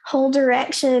theory, whole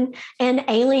direction, and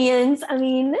aliens. I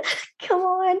mean, come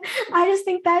on. I just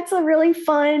think that's a really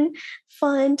fun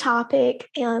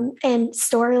topic and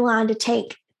storyline to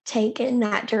take in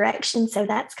that direction. So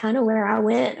that's kind of where I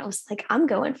went. I was like, I'm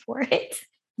going for it.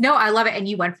 No, I love it. And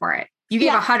you went for it. You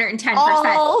gave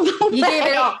 110%. You gave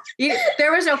it all.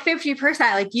 There was no 50%.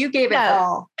 Like, you gave it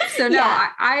all. So no,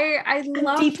 I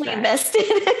love deeply that. Invested.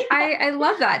 I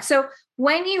love that. So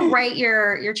when you write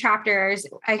your chapters,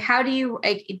 like, how do you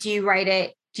write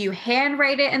it? Do you hand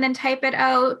write it and then type it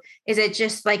out? Is it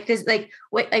just like this, like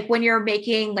when you're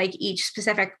making like each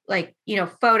specific, like,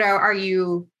 photo, are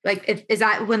you like, is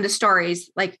that when the stories,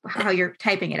 like how you're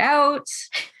typing it out?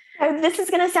 Oh, this is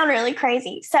going to sound really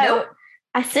crazy. So nope.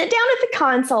 I sit down at the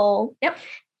console,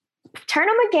 turn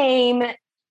on my game,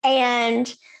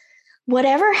 and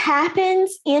whatever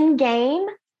happens in game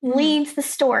leads the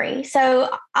story.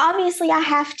 So obviously I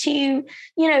have to,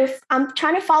 I'm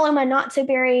trying to follow my Not So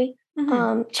Berry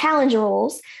challenge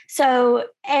rules. So,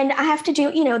 and I have to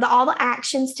do, all the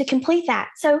actions to complete that.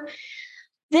 So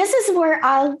this is where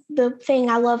the thing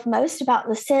I love most about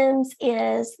The Sims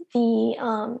is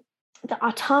the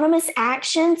autonomous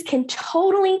actions can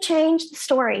totally change the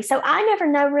story. So I never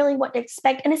know really what to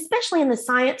expect, and especially in the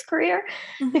science career,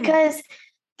 because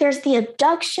there's the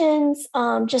abductions,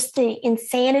 just the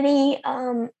insanity,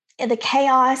 the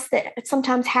chaos that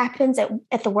sometimes happens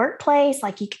at the workplace.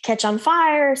 Like, you could catch on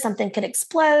fire, something could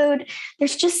explode.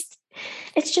 It just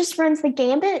runs the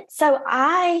gambit. So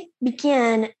I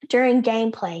begin during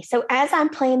gameplay. So as I'm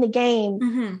playing the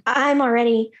game, I'm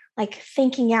already like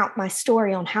thinking out my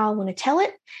story on how I want to tell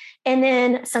it. And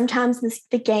then sometimes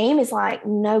the game is like,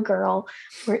 no, girl,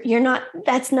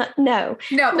 that's not how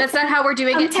we're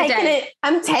doing it today.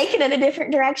 I'm taking it a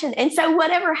different direction. And so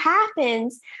whatever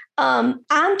happens, I'm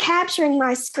capturing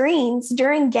my screens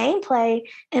during gameplay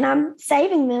and I'm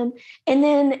saving them. And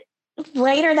then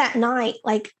later that night,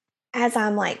 like as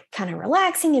I'm like kind of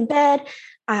relaxing in bed,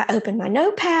 I open my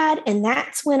notepad, and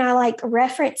that's when I like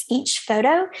reference each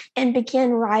photo and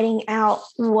begin writing out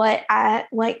what I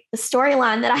like, the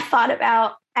storyline that I thought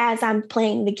about as I'm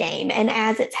playing the game and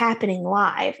as it's happening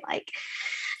live. Like,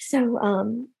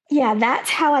 so, that's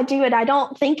how I do it. I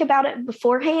don't think about it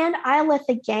beforehand. I let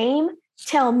the game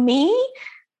tell me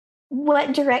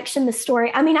what direction the story.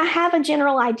 I mean, I have a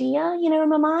general idea, in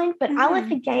my mind, but I let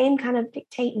the game kind of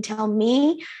dictate and tell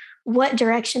me what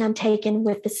direction I'm taking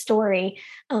with the story.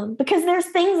 Because there's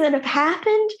things that have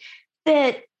happened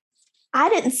that I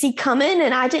didn't see coming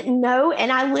and I didn't know.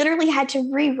 And I literally had to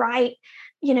rewrite,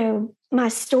 my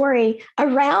story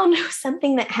around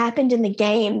something that happened in the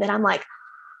game that I'm like,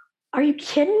 are you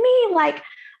kidding me? Like,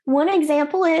 one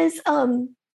example is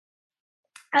an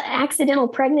accidental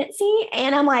pregnancy.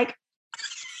 And I'm like,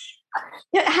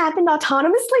 it happened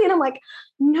autonomously. And I'm like,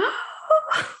 no.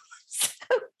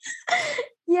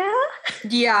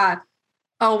 Yeah.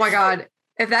 Oh my God.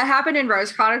 If that happened in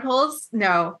Rose Chronicles,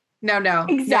 no.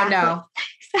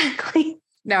 Exactly.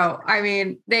 No, I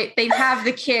mean, they'd have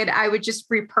the kid. I would just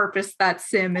repurpose that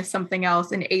sim as something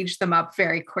else and age them up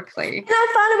very quickly. And I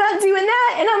thought about doing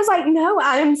that. And I was like, no,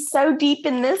 I'm so deep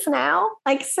in this now,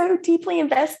 like so deeply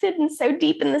invested and so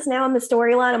deep in this now in the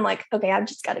storyline. I'm like, okay, I've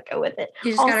just got to go with it.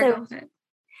 You just got to go with it.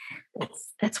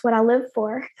 That's what I live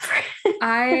for.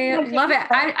 I love it.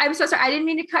 I'm so sorry. I didn't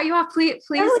mean to cut you off. Please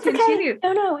continue.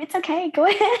 Okay. No, it's okay. Go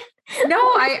ahead. No,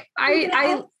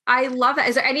 I love that.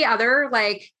 Is there any other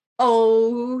like,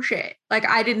 oh shit, like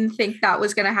I didn't think that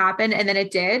was going to happen and then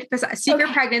it did? Because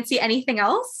secret pregnancy, anything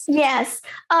else? Yes.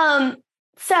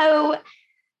 So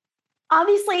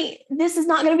obviously this is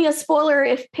not going to be a spoiler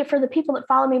if for the people that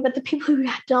follow me, but the people who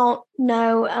don't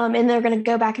know, and they're going to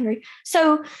go back and read.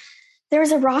 So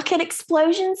there's a rocket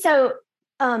explosion. So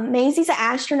Maisie's an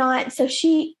astronaut. So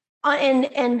she,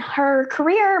 in her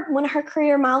career, one of her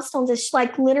career milestones is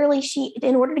like literally she,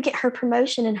 in order to get her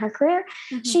promotion in her career,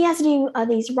 she has to do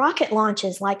these rocket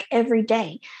launches like every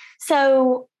day.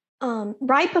 So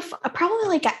right before, probably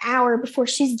like an hour before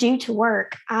she's due to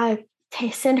work, I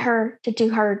send her to do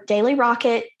her daily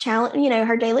rocket challenge,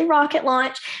 her daily rocket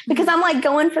launch, because I'm like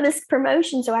going for this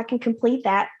promotion so I can complete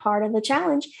that part of the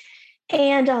challenge.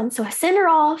 And so I send her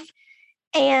off,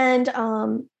 and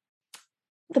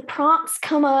the prompts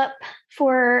come up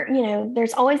for,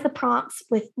 there's always the prompts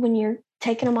with when you're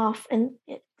taking them off and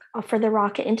for the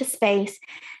rocket into space.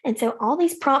 And so all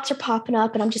these prompts are popping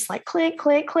up, and I'm just like, click,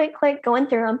 click, click, click, going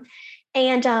through them.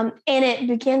 And it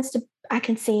begins to, I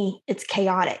can see it's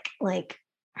chaotic. Like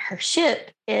her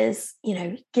ship is,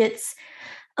 gets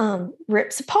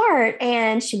rips apart,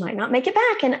 and she might not make it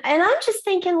back. And I'm just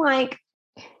thinking like,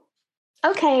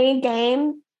 okay,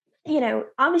 game,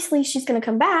 obviously she's going to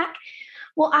come back.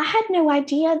 Well, I had no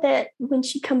idea that when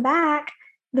she come back,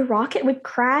 the rocket would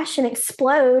crash and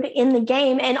explode in the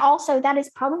game. And also that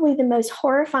is probably the most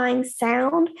horrifying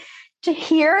sound to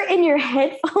hear in your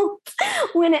headphones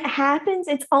when it happens.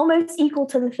 It's almost equal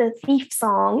to the Thief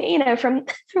song, from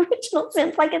the original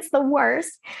Sims. Like it's the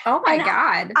worst. Oh my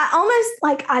God. I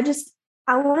almost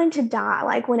I wanted to die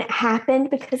like when it happened,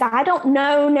 because I don't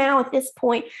know now at this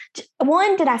point.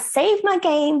 One, did I save my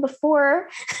game before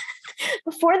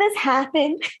this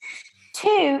happened?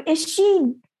 Two, is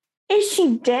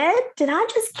she dead? Did I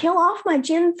just kill off my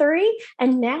Gen 3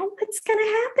 and now what's going to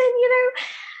happen?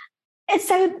 And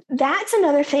so that's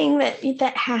another thing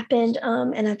that happened,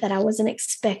 and that I wasn't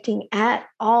expecting at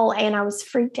all. And I was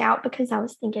freaked out because I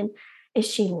was thinking, is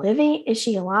she living? Is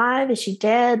she alive? Is she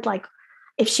dead? Like,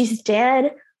 if she's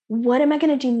dead, what am I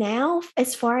going to do now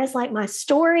as far as like my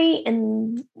story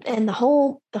and the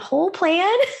whole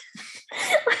plan?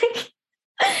 like,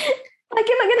 am I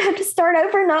going to have to start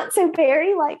over? Not so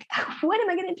very. Like, what am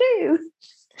I going to do?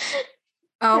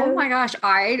 Oh my gosh.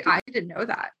 I didn't know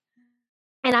that.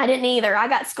 And I didn't either. I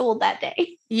got schooled that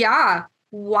day. Yeah.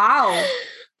 Wow.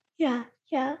 Yeah.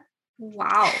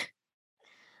 Wow.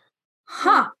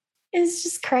 Huh. It's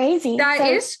just crazy. That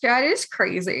is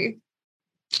crazy.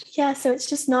 Yeah, so it's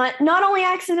just not only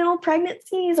accidental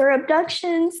pregnancies or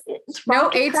abductions, it's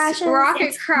rocket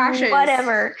crashes,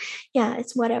 whatever. Yeah,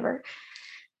 it's whatever.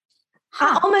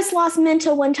 Huh. I almost lost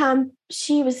Minta one time.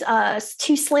 She was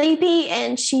too sleepy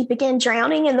and she began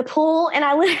drowning in the pool, and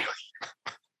I literally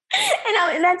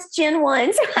and that's Gen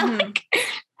 1. So and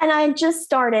I just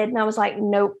started, and I was like,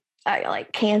 nope. I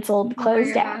like canceled,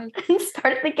 closed out, and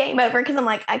started the game over because I'm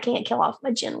like, I can't kill off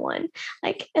my Gen 1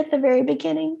 like at the very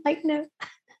beginning. Like, no.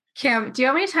 Kim, do you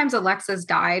know how many times Alexa's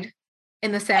died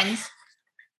in The Sims?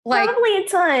 Like probably a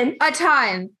ton. A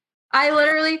ton. I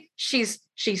literally, she's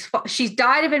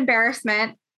died of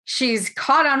embarrassment. She's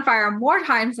caught on fire more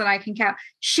times than I can count.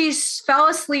 She's fell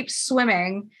asleep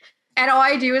swimming, and all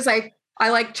I do is I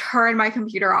turn my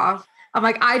computer off. I'm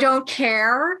like, I don't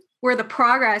care where the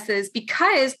progress is,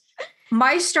 because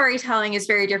my storytelling is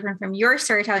very different from your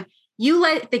storytelling. You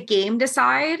let the game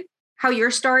decide how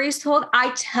your story is told.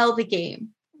 I tell the game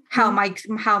how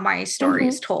my story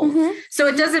is told. So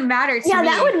it doesn't matter to me. Yeah,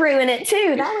 that would ruin it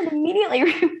too. That would immediately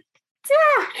ruin it.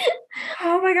 Yeah.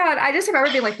 Oh my God. I just remember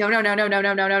being like,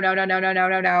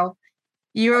 no.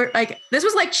 You're like, this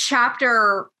was like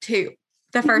chapter 2,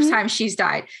 the first time she's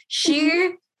died.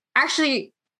 She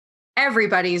actually,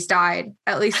 everybody's died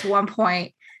at least one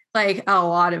point. Like a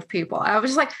lot of people. I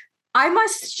was just like, I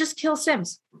must just kill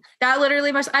Sims. That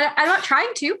literally must. I'm not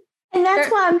trying to. And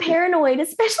that's why I'm paranoid,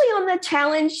 especially on the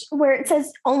challenge where it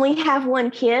says only have one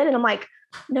kid. And I'm like,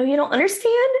 no, you don't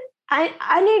understand.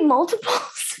 I need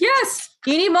multiples. Yes,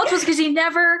 you need multiples because you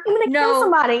never know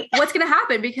what's going to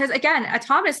happen. Because again,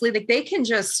 autonomously, like they can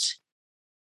just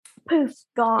poof,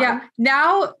 gone. Yeah.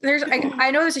 Now there's,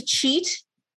 I know there's a cheat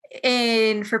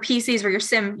for PCs where you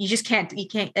just can't,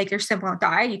 like your sim won't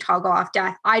die. You toggle off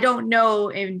death. I don't know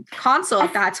in console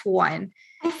if that's one.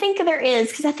 I think there is,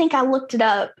 because I think I looked it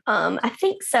up. I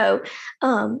think so.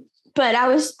 But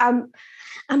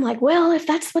I'm like, well, if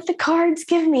that's what the cards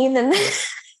give me, then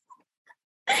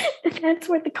that's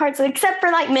what the cards, except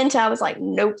for like Minta, I was like,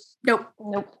 nope.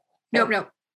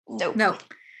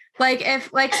 Like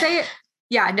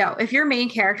if your main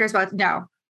character is about, no.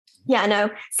 Yeah, no.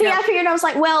 See, I figured, I was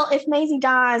like, well, if Maisie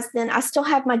dies, then I still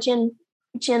have my Gen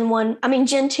 2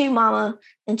 mama,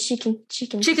 and she could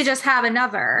just have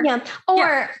another. Yeah.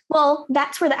 Or, well,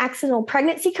 that's where the accidental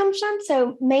pregnancy comes from.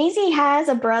 So Maisie has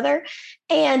a brother,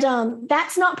 and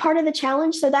that's not part of the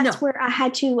challenge. So that's where I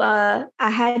had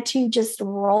to just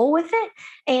roll with it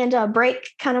and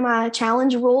break kind of my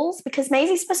challenge rules, because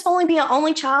Maisie's supposed to only be an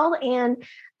only child, and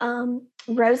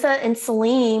Rosa and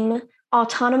Salim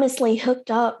autonomously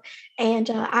hooked up, and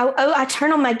I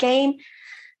turn on my game.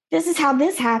 This is how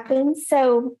this happens.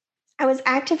 So I was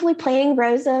actively playing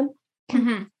Rosa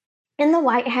in the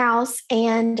White House,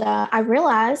 and I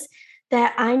realized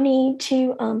that I need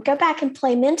to go back and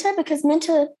play Minta, because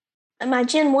Minta, my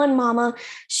Gen 1 mama,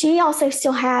 she also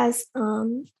still has a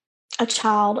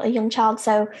young child.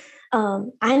 So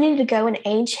I needed to go and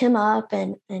age him up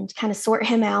and kind of sort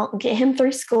him out and get him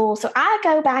through school. So I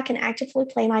go back and actively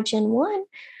play my Gen 1.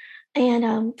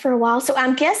 And for a while, so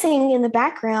I'm guessing in the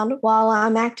background while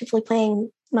I'm actively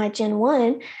playing my Gen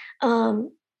 1,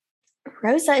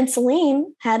 Rosa and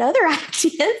Celine had other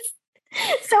ideas.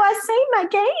 So I saved my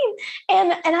game,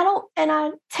 and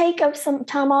I take up some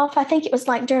time off. I think it was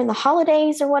like during the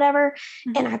holidays or whatever.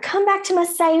 And I come back to my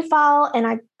save file and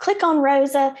I click on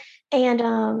Rosa,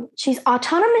 and she's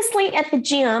autonomously at the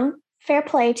gym. Fair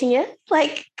play to you.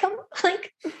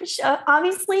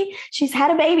 Obviously she's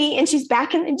had a baby and she's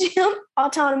back in the gym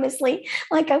autonomously.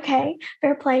 Like, okay,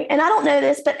 fair play. And I don't know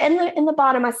this, but in the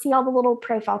bottom, I see all the little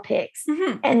profile pics,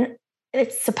 and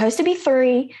it's supposed to be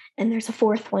 3, and there's a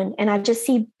 4th one. And I just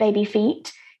see baby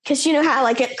feet. Cause you know how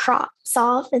like it crops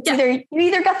off. It's you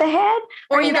either got the head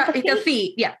or you got the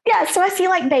feet. Yeah. Yeah. So I see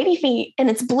like baby feet,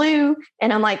 and it's blue,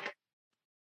 and I'm like,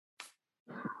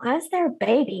 why is there a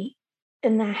baby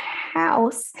in the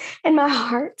house? And my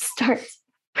heart starts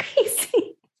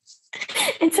racing.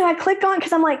 And so I click on,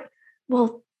 because I'm like,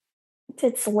 well,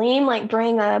 did Celine like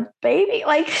bring a baby?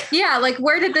 Like, yeah, like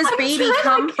where did this baby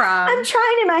come from? I'm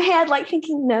trying in my head, like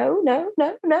thinking, no.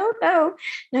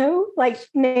 Like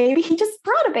maybe he just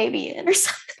brought a baby in or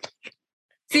something.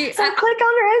 See, so I click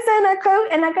on Rosa,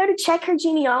 and I go to check her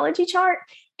genealogy chart,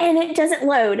 and it doesn't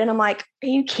load. And I'm like, are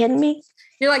you kidding me?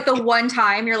 You're like, the one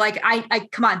time you're like, I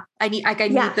come on, I need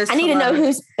this. I need to know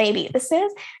whose baby this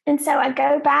is. And so I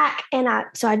go back, and I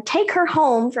take her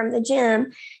home from the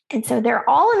gym. And so they're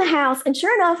all in the house. And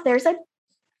sure enough, there's the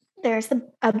baby.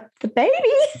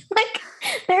 Like,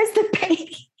 there's the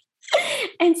baby.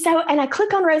 And I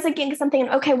click on Rosa again, because I'm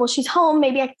thinking, okay, well, she's home.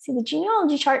 Maybe I can see the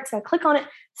genealogy chart. So I click on it,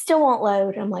 still won't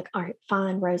load. I'm like, all right,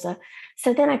 fine, Rosa.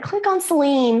 So then I click on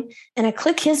Celine, and I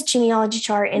click his genealogy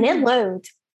chart, and it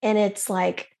loads. And it's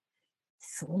like,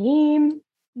 Salim,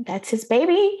 that's his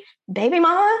baby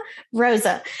mama,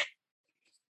 Rosa.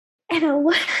 And I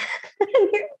lose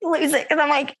it, because I'm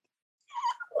like,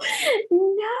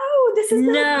 no, this is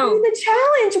not part of the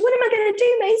challenge. What am I going to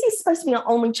do? Maisie's supposed to be an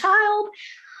only child.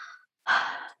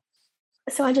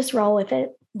 So I just roll with it.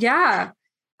 Yeah.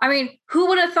 I mean, who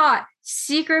would have thought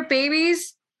secret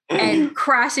babies and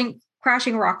crashing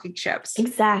rocket ships?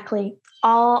 Exactly.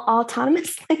 All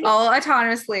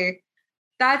autonomously.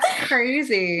 That's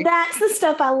crazy. That's the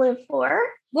stuff I live for.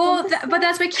 Well, but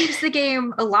that's what keeps the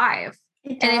game alive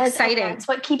and exciting. And that's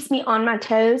what keeps me on my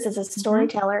toes as a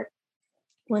storyteller.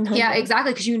 100. Yeah,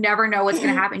 exactly. Because you never know what's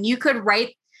going to happen. You could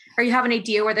write, or you have an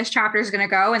idea where this chapter is going to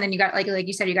go, and then you got, like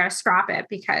you said, you got to scrap it,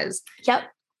 because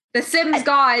the Sims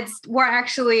gods were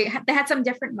actually, they had some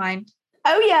different mind.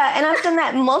 Oh yeah, and I've done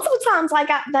that multiple times. Like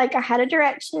I had a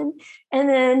direction, and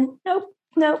then nope,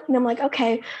 and I'm like,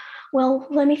 okay, well,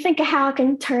 let me think of how I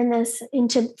can turn this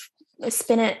into,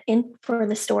 spin it in for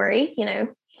the story,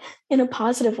 in a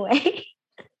positive way.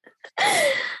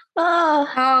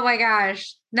 Oh my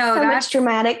gosh, no, so much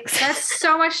dramatics. That's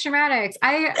so much dramatics.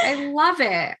 I love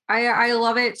it. I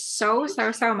love it so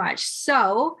much.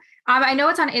 So I know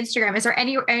it's on Instagram. Is there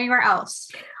anywhere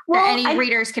else that any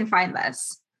readers can find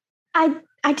this?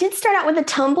 I did start out with a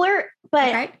Tumblr,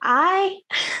 but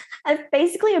I've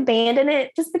basically abandoned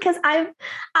it, just because I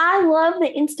love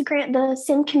the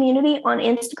Sim community on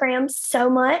Instagram so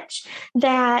much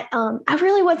that I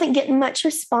really wasn't getting much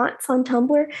response on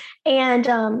Tumblr, and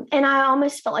I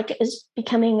almost felt like it was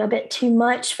becoming a bit too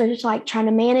much for just like trying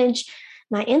to manage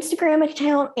my Instagram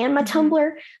account and my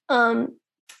Tumblr. And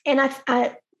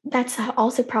I that's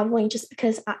also probably just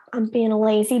because I'm being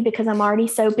lazy because I'm already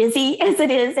so busy as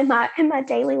it is in my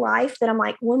daily life that I'm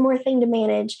like, one more thing to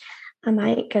manage, I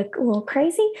might go a little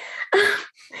crazy.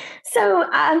 So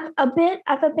I've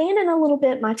abandoned a little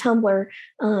bit my Tumblr.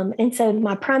 And so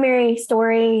my primary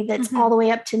story that's all the way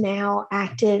up to now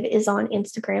active is on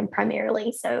Instagram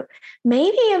primarily. So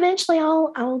maybe eventually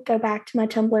I'll go back to my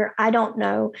Tumblr. I don't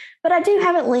know, but I do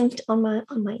have it linked on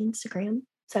my Instagram.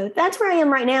 So that's where I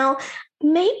am right now.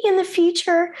 Maybe in the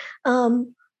future,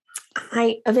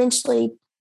 I eventually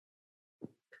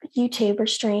YouTube or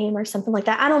stream or something like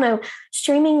that. I don't know.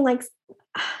 Streaming, like,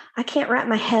 I can't wrap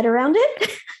my head around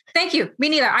it. Thank you. Me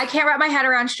neither. I can't wrap my head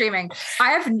around streaming.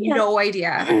 I have no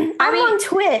idea. I'm on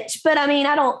Twitch, but I mean,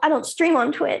 I don't stream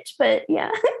on Twitch, but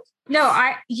yeah. No,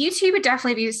 YouTube would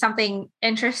definitely be something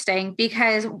interesting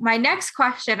because my next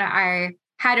question I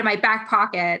had in my back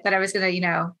pocket that I was going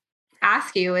to,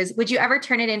 ask you is, would you ever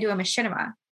turn it into a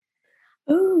machinima?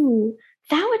 Ooh,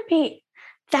 that would be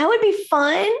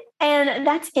fun. And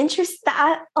that's interesting.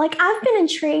 I've been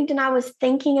intrigued and I was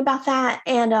thinking about that.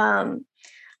 And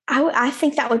I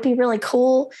think that would be really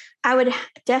cool. I would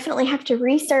definitely have to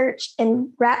research and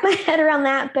wrap my head around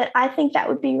that. But I think that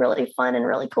would be really fun and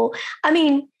really cool. I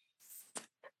mean,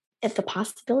 if the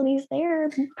possibility is there,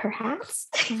 perhaps.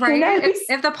 Right.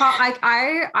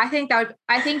 I think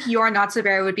Your Not So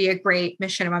Berry would be a great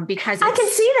machinima because I can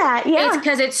see that. Yeah. It's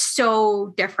because it's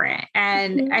so different.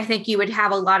 And I think you would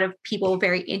have a lot of people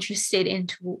very interested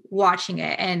into watching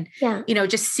it and,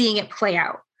 just seeing it play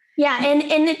out. Yeah.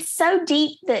 And it's so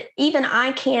deep that even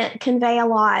I can't convey a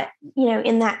lot,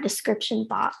 in that description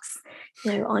box,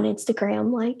 on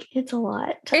Instagram. Like, it's a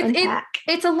lot to unpack.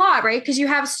 It's a lot, right? Because you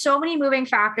have so many moving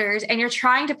factors and you're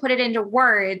trying to put it into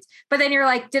words, but then you're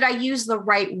like, did I use the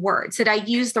right words? Did I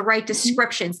use the right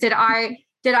descriptions? Did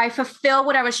I fulfill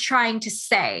what I was trying to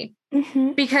say?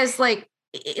 Because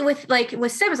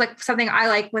with Sims, like something I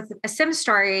like with a Sims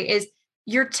story is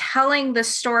you're telling the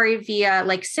story via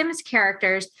like Sims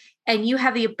characters, and you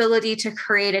have the ability to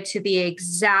create it to the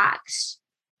exact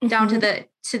down to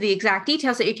the exact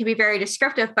details that you can be very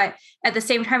descriptive. But at the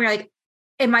same time, you're like,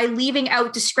 am I leaving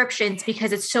out descriptions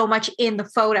because it's so much in the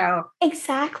photo?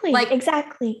 Exactly.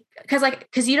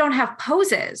 Because you don't have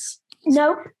poses.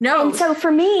 Nope. No. And so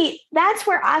for me, that's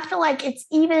where I feel like it's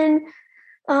even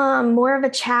more of a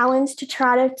challenge to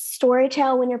try to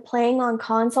storytell when you're playing on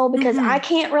console, because I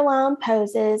can't rely on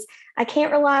poses. I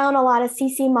can't rely on a lot of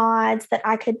CC mods that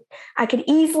I could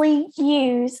easily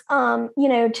use,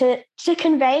 to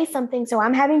convey something. So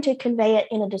I'm having to convey it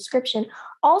in a description.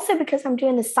 Also, because I'm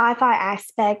doing the sci-fi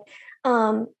aspect,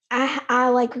 I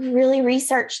like really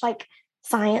research like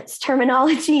science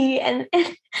terminology and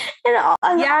all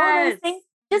of those things,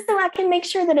 just so I can make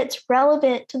sure that it's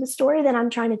relevant to the story that I'm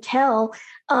trying to tell.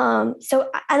 And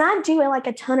I do like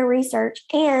a ton of research,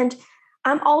 and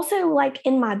I'm also like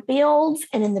in my builds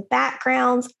and in the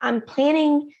backgrounds, I'm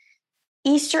planning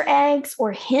Easter eggs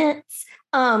or hints,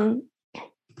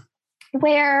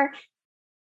 where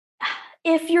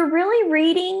if you're really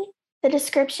reading the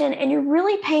description and you're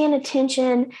really paying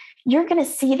attention, you're going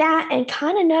to see that and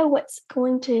kind of know what's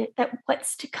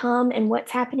to come and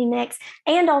what's happening next.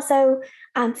 And also,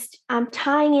 I'm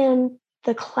tying in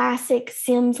the classic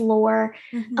Sims lore.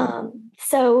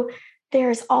 So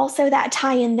there's also that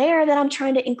tie-in there that I'm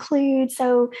trying to include.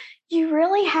 So you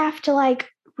really have to like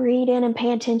read in and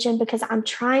pay attention, because I'm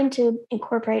trying to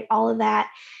incorporate all of that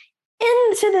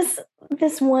into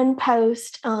this one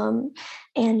post and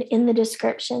in the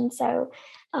description. So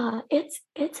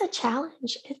it's a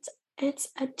challenge. It's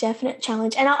a definite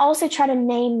challenge. And I also try to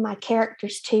name my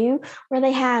characters too, where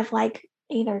they have like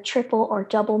either triple or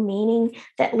double meaning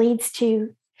that leads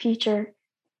to future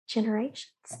generations.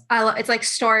 It's like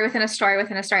story within a story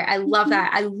within a story. I love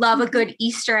that. I love a good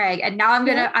Easter egg. And now I'm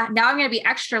gonna be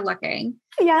extra looking.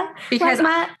 Yeah, because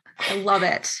I love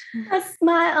it. That's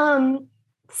my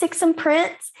Sixum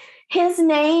Prince. His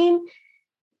name.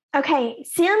 Okay,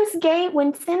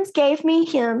 when Sims gave me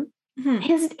him,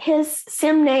 his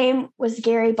Sim name was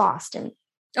Gary Boston.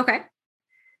 Okay.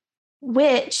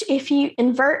 Which, if you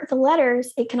invert the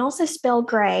letters, it can also spell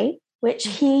gray, which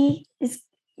he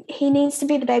needs to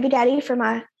be the baby daddy for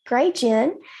my gray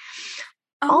gen.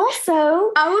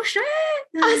 Shit.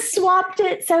 I swapped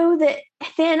it so that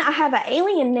then I have an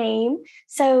alien name.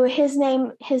 So his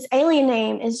alien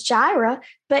name is Gyra,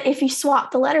 but if you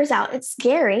swap the letters out, it's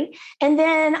Gary. And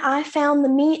then I found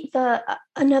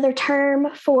another term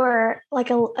for like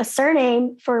a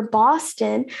surname for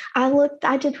Boston.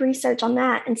 I did research on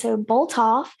that. And so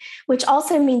Boltoff, which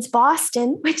also means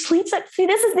Boston, which leads up to,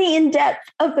 this is the in-depth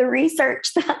of the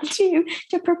research that I do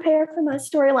to prepare for my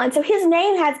storyline. So his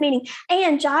name has meaning,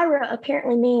 and Gyra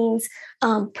apparently means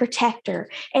protector,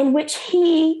 in which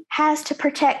he has to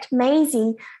protect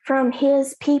Maisie from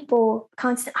his people,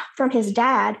 from his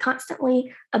dad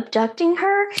constantly abducting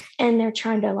her, and they're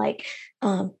trying to like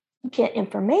get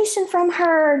information from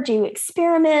her, do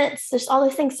experiments, there's all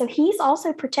those things. So he's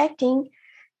also protecting,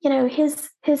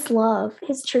 his love,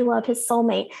 his true love, his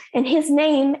soulmate, and his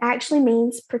name actually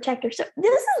means protector. So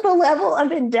this is the level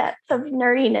of in-depth of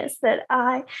nerdiness that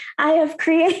I have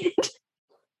created.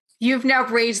 You've now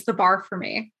raised the bar for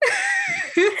me.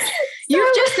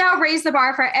 You've just now raised the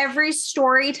bar for every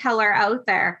storyteller out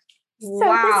there. So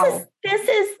wow. This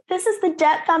is the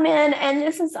depth I'm in, and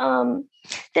this is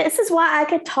why I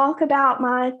could talk about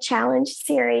my challenge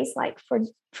series like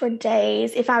for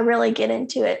days if I really get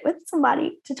into it with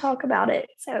somebody to talk about it.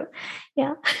 So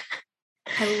yeah.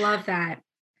 I love that.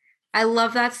 I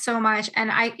love that so much.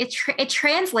 And it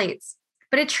translates.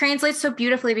 But it translates so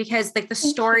beautifully because like the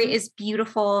story is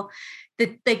beautiful.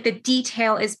 The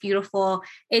detail is beautiful.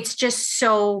 It's just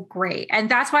so great. And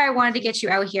that's why I wanted to get you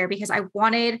out here, because I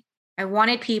wanted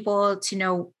people to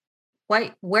know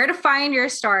where to find your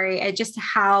story and just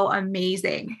how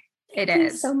amazing it is. Thank you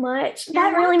so much.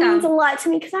 That really means a lot to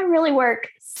me, because I really work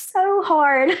so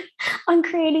hard on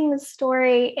creating the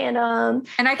story, and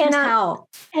I can tell,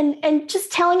 and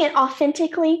just telling it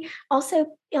authentically, also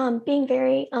being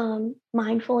very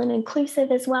mindful and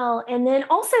inclusive as well, and then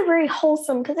also very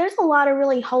wholesome, because there's a lot of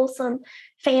really wholesome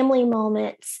family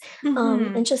moments,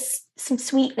 and just some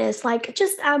sweetness. Like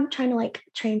I'm trying to like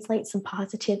translate some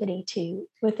positivity too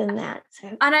within that.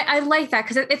 So, and I like that,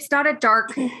 because it's not a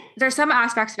dark. There's some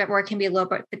aspects of it where it can be a little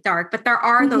bit dark, but there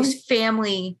are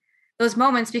those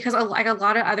moments, because like a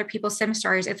lot of other people's sim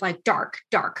stories, it's like dark,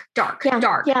 dark,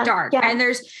 and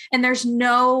there's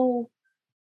no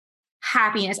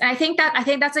happiness. And I think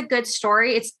that's a good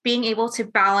story. It's being able to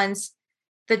balance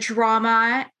the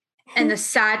drama and the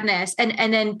sadness,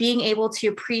 and then being able to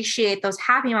appreciate those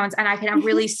happy moments. And I can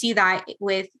really see that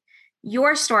with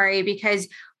your story, because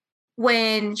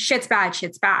when shit's bad,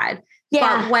 shit's bad.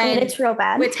 Yeah, but when it's real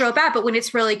bad. It's real bad. But when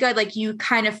it's really good, like you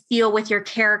kind of feel with your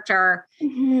character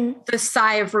the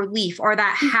sigh of relief, or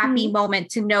that happy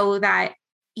moment to know that,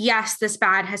 yes, this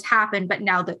bad has happened, but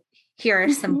now that here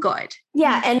is some good.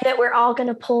 Yeah, and that we're all going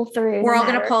to pull through. We're all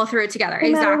going to pull through it together. No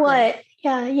exactly. matter what.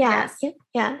 Yeah. Yes.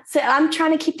 Yeah. So I'm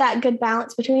trying to keep that good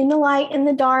balance between the light and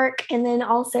the dark, and then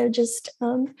also just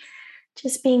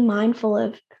being mindful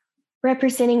of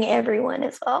representing everyone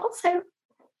as well. So,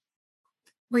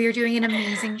 well, you're doing an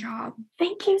amazing job.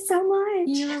 Thank you so much.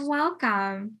 You're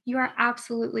welcome. You are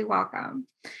absolutely welcome.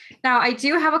 Now, I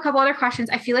do have a couple other questions.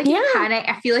 I feel like you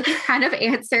kind of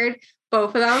answered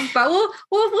both of them, but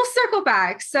we'll circle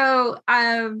back. So,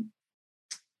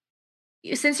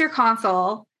 since you're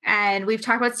console, and we've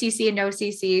talked about CC and no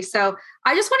CC, so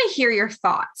I just want to hear your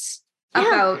thoughts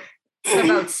about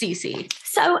CC.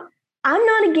 So I'm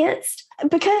not against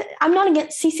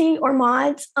CC or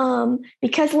mods,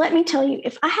 because let me tell you,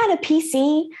 if I had a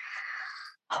PC,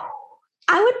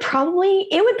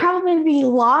 it would probably be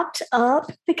locked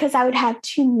up, because I would have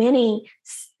too many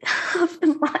of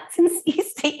the mods in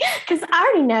CC, because I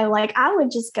already know, like, I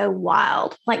would just go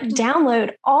wild, like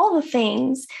download all the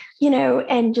things,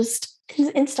 and just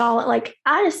install it. Like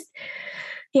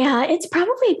it's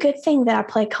probably a good thing that I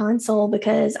play console,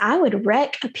 because I would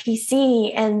wreck a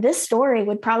PC, and this story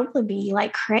would probably be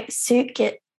like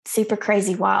get super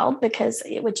crazy wild, because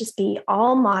it would just be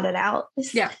all modded out.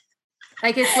 Yeah.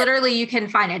 Like it's literally, you can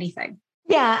find anything.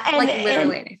 Yeah.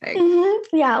 Anything.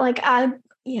 Yeah. Like I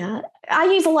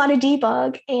use a lot of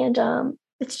debug, and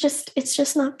it's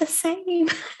just not the same.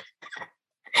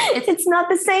 It's not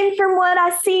the same from what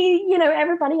I see,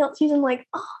 everybody else using. Like,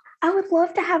 oh, I would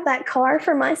love to have that car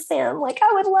for my sim. Like,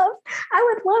 I would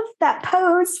love that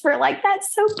pose for, like,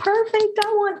 that's so perfect.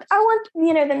 I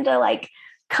want, them to like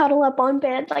cuddle up on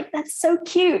bed. Like, that's so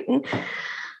cute. And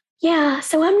yeah,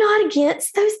 so I'm not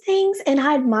against those things, and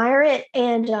I admire it.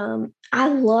 And I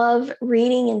love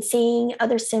reading and seeing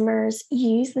other simmers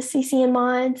use the CCN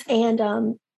mods, and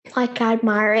I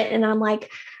admire it, and I'm like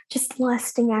just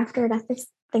lusting after it. I just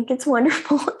think it's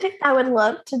wonderful. I would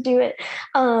love to do it.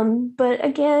 But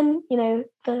again,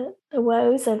 the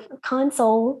woes of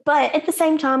console, but at the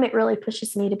same time, it really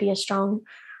pushes me to be a strong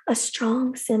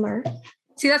simmer.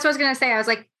 See, that's what I was going to say. I was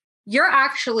like, you're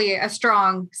actually a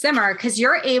strong simmer because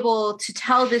you're able to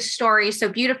tell this story so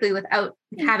beautifully without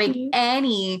having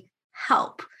any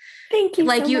help. Thank you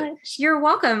like so much. You're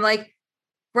welcome. Like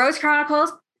Rose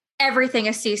Chronicles, everything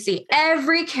is CC.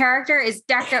 Every character is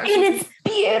decked out. And it's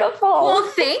beautiful. Well,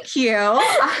 thank you.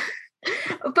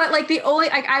 But like the only,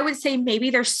 like I would say maybe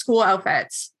their school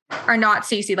outfits are not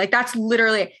CC. Like that's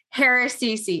literally hair is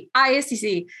CC, eye is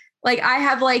CC. Like I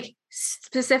have like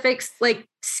specifics, like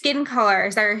skin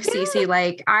colors that are CC.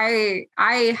 Like I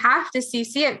have to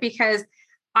CC it because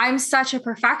I'm such a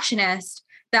perfectionist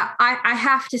that I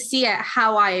have to see it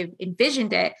how I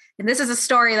envisioned it. And this is a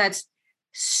story that's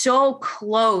so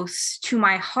close to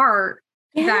my heart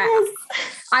that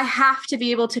I have to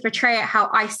be able to portray it how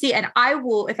I see it. And I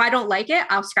will, if I don't like it,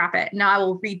 I'll scrap it and I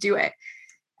will redo it.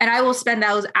 And I will spend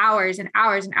those hours and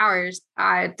hours and hours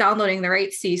downloading the right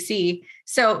CC.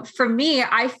 So for me,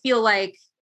 I feel like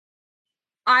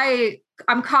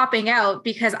I'm copping out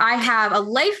because I have a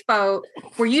lifeboat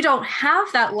where you don't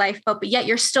have that lifeboat, but yet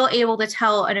you're still able to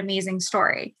tell an amazing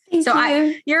story.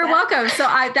 You're welcome. So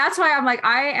that's why I'm like,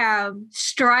 I am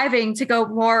striving to go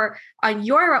more on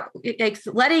your, like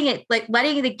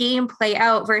letting the game play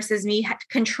out versus me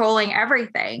controlling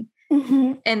everything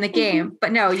in the game.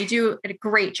 But no, you do a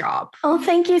great job. Oh,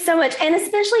 thank you so much. And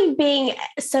especially being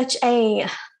such a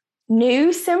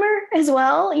new simmer as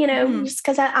well, just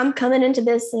because I'm coming into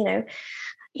this,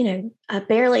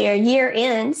 barely a year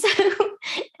in. So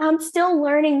I'm still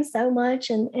learning so much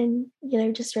and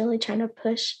just really trying to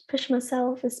push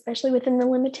myself, especially within the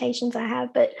limitations I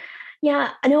have. But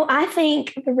yeah, I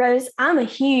think I'm a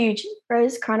huge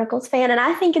Rose Chronicles fan, and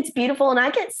I think it's beautiful. And I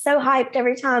get so hyped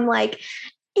every time, like,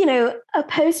 a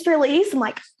post release. I'm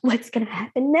like, what's going to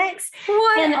happen next?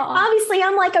 And obviously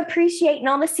I'm like appreciating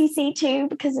all the CC too,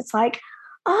 because it's like,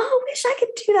 oh, I wish I could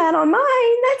do that on mine.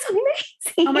 That's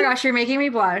amazing. Oh my gosh, you're making me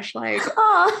blush. Like,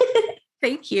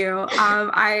 thank you.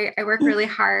 I work really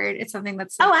hard. It's something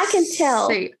that's like, I can tell.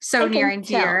 So near and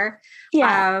dear.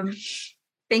 Yeah.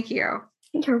 Thank you.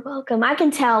 You're welcome. I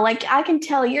can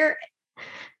tell you're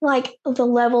like the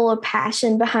level of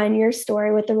passion behind your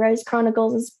story with the Rose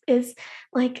Chronicles is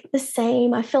like the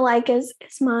same, I feel like, as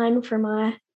mine for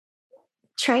my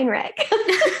train wreck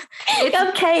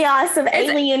of chaos, of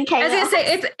alien chaos. I was gonna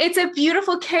say it's a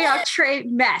beautiful chaos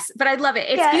train mess, but I love it.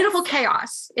 It's beautiful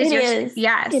chaos. It is.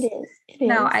 Yes, it is.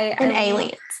 No,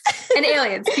 aliens. And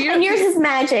aliens. Beautiful. And yours is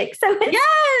magic. So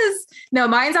yes. No,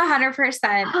 mine's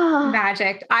 100%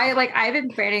 magic. I've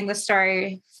been creating the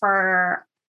story for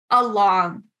a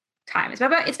long time. It's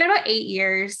been about 8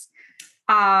 years.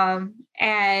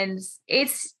 And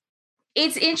it's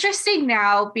interesting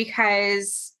now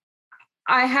because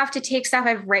I have to take stuff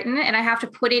I've written and I have to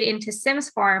put it into Sims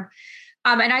form.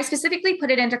 And I specifically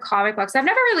put it into comic books. I've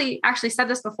never really actually said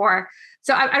this before.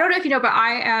 So I don't know if you know, but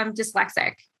I am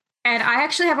dyslexic and I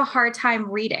actually have a hard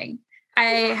time reading.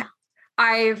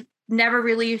 I've never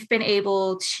really been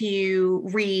able to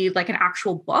read like an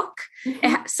actual book.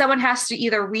 Someone has to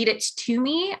either read it to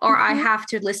me or I have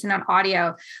to listen on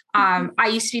audio. I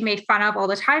used to be made fun of all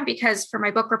the time because for my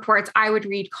book reports, I would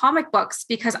read comic books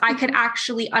because I could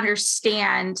actually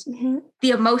understand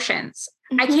the emotions.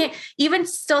 I can't, even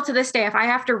still to this day, if I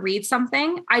have to read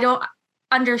something, I don't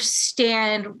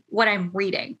understand what I'm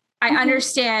reading. I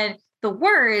understand the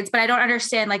words, but I don't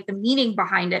understand like the meaning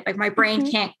behind it. Like my brain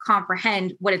can't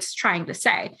comprehend what it's trying to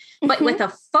say. But with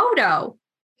a photo,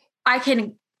 I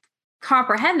can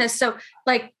comprehend this. So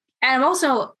like, and I'm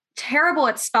also terrible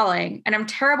at spelling and I'm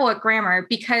terrible at grammar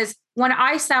because when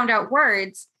I sound out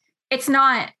words, it's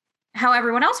not how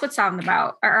everyone else would sound them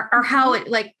out or how it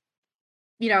like,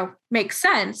 makes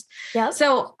sense. Yep.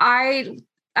 So I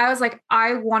was like,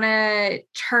 I want to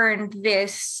turn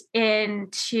this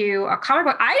into a comic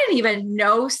book. I didn't even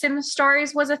know Sim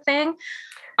Stories was a thing.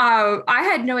 I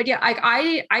had no idea. Like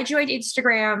I joined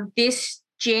Instagram this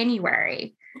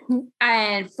January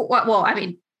and for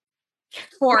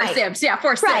Sims. Yeah,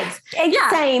 for Sims. Yeah.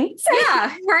 Same.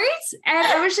 Yeah, right? And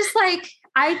I was just like,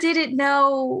 I didn't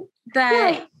know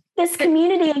that this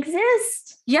community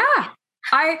exists. Yeah.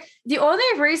 The only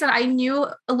reason I knew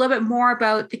a little bit more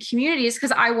about the community is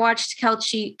because I watched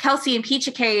Kelsey and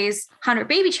Peacha K's 100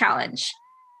 Baby Challenge.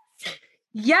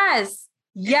 Yes.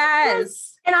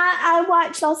 And I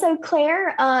watched also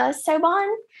Claire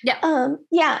Soban.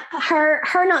 Yeah.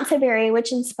 Her Not So Berry,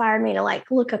 which inspired me to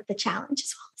like look up the challenge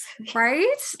as well. So,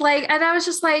 right? Like, and I was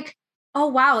just like, oh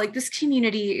wow, like this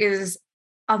community is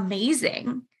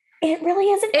amazing. It really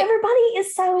is. And everybody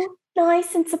is so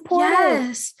nice and supportive.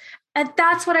 Yes. And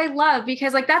that's what I love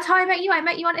because like, that's how I met you. I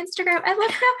met you on Instagram and look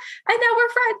now, and now we're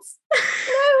friends.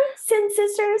 No, Sim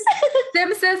sisters.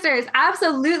 Sim sisters.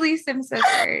 Absolutely Sim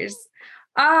sisters.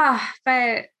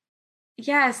 But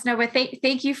yes, no, but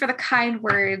thank you for the kind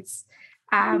words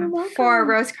for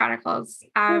Rose Chronicles.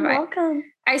 You're welcome.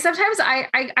 I sometimes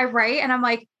I write and I'm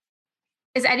like,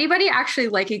 is anybody actually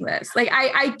liking this? Like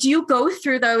I do go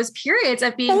through those periods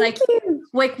of being like,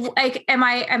 am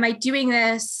I doing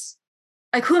this?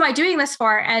 Like, who am I doing this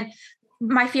for? And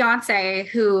my fiance,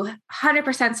 who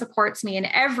 100% supports me in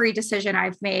every decision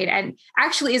I've made and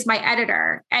actually is my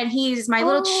editor, and he's my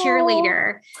little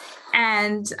cheerleader.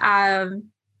 And I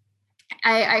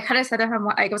kind of said to him,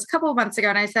 like, it was a couple of months ago,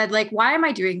 and I said, like, why am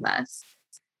I doing this?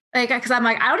 Like, because I'm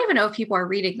like, I don't even know if people are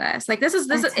reading this. Like, this is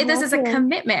a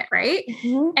commitment, right?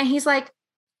 Mm-hmm. And he's like,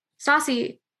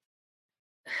 Stassi,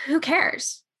 who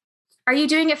cares? Are you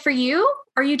doing it for you?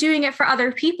 Or are you doing it for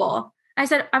other people? I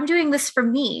said, I'm doing this for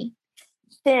me.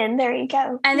 Then there you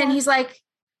go. And then he's like,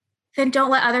 then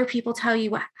don't let other people tell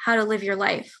you how to live your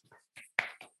life.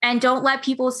 And don't let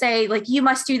people say, like, you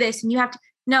must do this and you have to.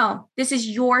 No, this is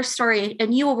your story,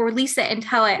 and you will release it and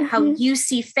tell it how you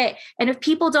see fit. And if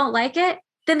people don't like it,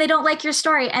 then they don't like your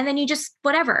story. And then you just,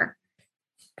 whatever.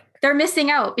 They're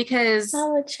missing out because.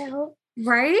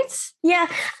 Right? Yeah.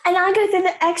 And I go through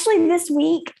actually this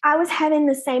week, I was having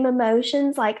the same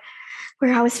emotions, like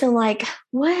where I was feeling like,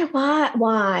 what,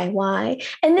 why?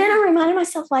 And then I reminded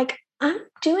myself, like, I'm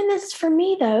doing this for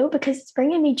me though, because it's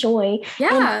bringing me joy.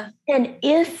 Yeah. And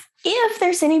if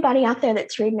there's anybody out there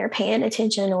that's reading or paying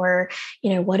attention or,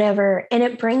 whatever, and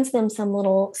it brings them some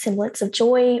little semblance of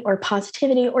joy or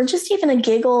positivity or just even a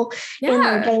giggle in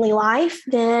their daily life,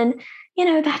 then,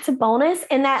 that's a bonus.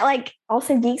 And that like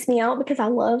also geeks me out because I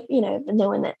love,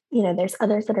 knowing that, there's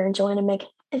others that are enjoying and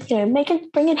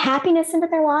bringing happiness into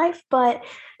their life. But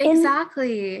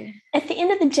exactly. At the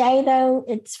end of the day, though,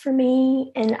 it's for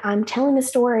me, and I'm telling the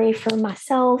story for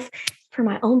myself, for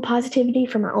my own positivity,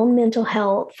 for my own mental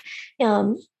health.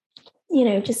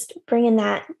 Just bringing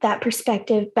that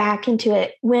perspective back into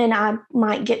it when I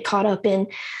might get caught up in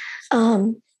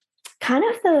kind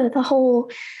of the whole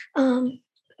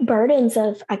burdens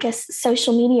of, I guess,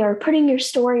 social media, or putting your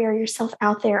story or yourself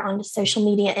out there onto social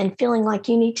media and feeling like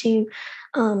you need to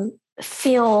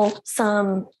feel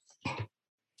some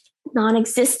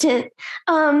non-existent,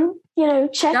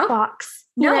 checkbox.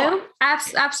 No,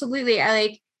 absolutely. I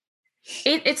like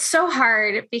it. It's so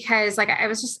hard because like, I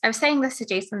was saying this to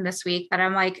Jason this week that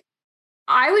I'm like,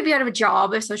 I would be out of a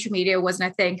job if social media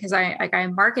wasn't a thing. Cause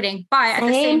I'm marketing, but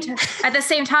at the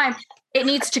same time, it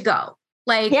needs to go.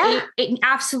 Like it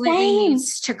absolutely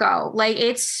needs to go. Like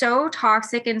it's so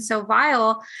toxic and so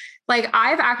vile. Like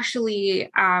I've actually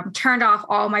turned off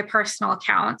all my personal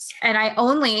accounts and I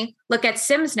only look at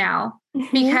Sims now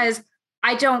because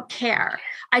I don't care.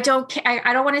 I don't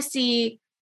want to see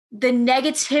the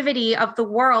negativity of the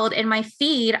world in my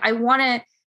feed. I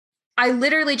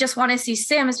literally just want to see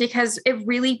Sims because it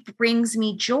really brings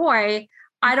me joy.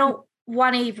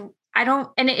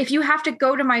 And if you have to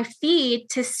go to my feed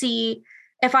to see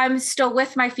if I'm still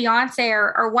with my fiance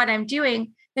or what I'm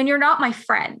doing, then you're not my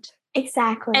friend.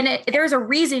 Exactly. And there's a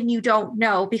reason you don't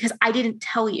know because I didn't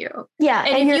tell you. Yeah.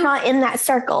 And you're not in that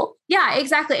circle. Yeah,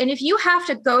 exactly. And if you have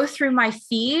to go through my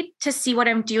feed to see what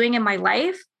I'm doing in my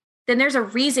life, then there's a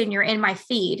reason you're in my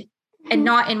feed and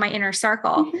not in my inner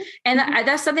circle. And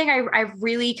that's something I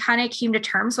really kind of came to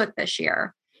terms with this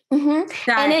year. And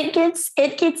it gets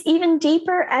even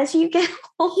deeper as you get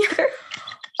older.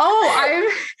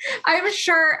 Oh, I'm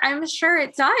sure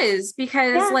it does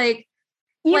because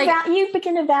you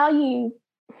begin to value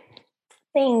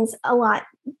things a lot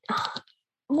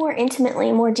more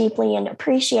intimately, more deeply, and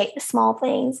appreciate the small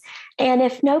things. And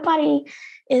if nobody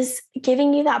is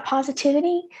giving you that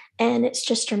positivity and it's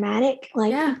just dramatic,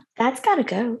 that's got to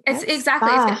go. It's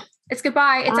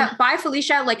goodbye. It's a bye,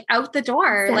 Felicia, like out the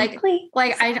door. Exactly.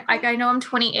 I know I'm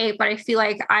 28, but I feel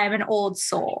like I am an old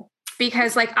soul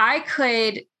because like I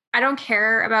don't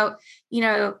care about,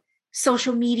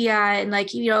 social media and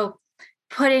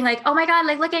putting like, oh my God,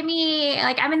 like, look at me,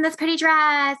 like I'm in this pretty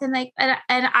dress. And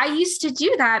and I used to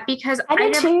do that because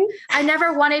I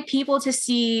never wanted people to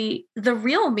see the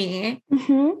real me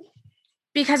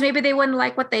because maybe they wouldn't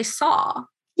like what they saw.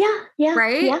 Yeah.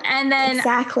 Right. Yeah, and then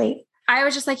exactly. I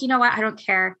was just like, you know what? I don't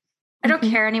care. I don't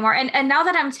care anymore. And now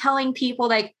that I'm telling people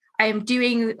like I'm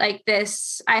doing like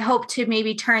this, I hope to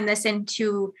maybe turn this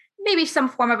into maybe some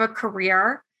form of a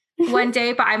career one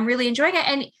day, but I'm really enjoying it.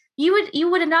 And you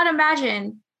would not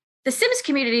imagine the Sims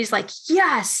community is like,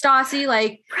 yes, Stassi,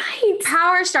 like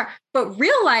power star, but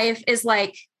real life is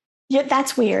like, yeah,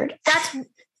 that's weird.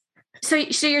 So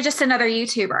you're just another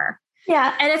YouTuber.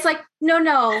 Yeah. And it's like,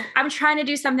 no, I'm trying to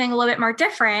do something a little bit more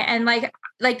different. And like,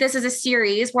 like this is a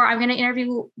series where I'm going to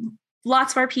interview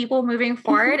lots more people moving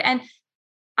forward. And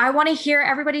I want to hear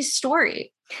everybody's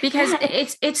story because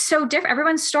it's so different.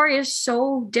 Everyone's story is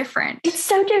so different. It's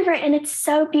so different and it's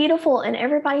so beautiful. And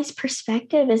everybody's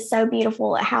perspective is so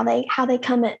beautiful at how they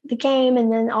come at the game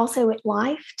and then also at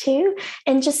life too.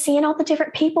 And just seeing all the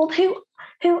different people who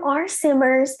are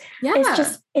simmers.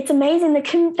 Yeah. It's amazing.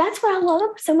 That's what I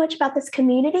love so much about this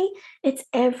community. It's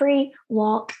every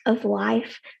walk of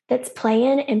life that's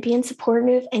playing and being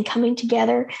supportive and coming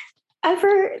together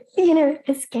over,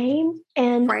 this game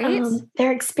and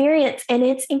their experience. And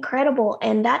it's incredible.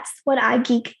 And that's what I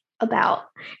geek about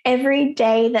every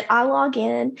day that I log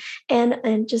in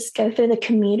and just go through the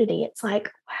community. It's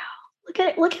like,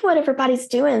 wow, look at what everybody's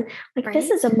doing. Like, this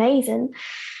is amazing.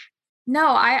 No,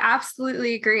 I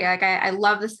absolutely agree. Like, I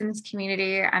love the Sims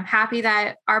community. I'm happy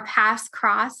that our paths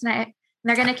cross and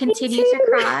they're going to continue to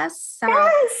cross. So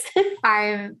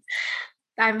yes.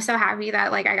 I'm so happy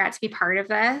that like I got to be part of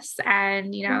this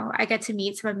and, I get to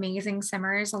meet some amazing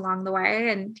simmers along the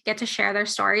way and get to share their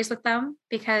stories with them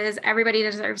because everybody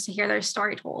deserves to hear their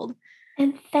story told.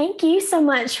 And thank you so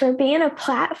much for being a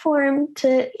platform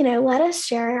to, let us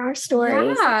share our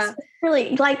stories. Yeah. It's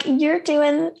really, like, you're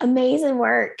doing amazing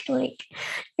work. Like,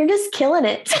 you're just killing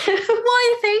it.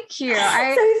 Well, thank you.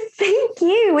 So thank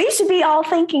you. We should be all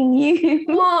thanking you.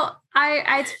 Well,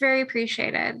 it's very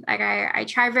appreciated. Like I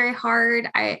try very hard.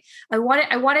 I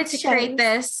wanted to create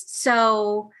this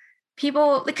so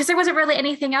people, because there wasn't really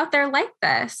anything out there like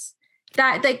this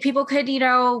that like people could,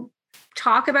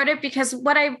 talk about it, because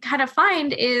what I kind of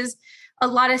find is a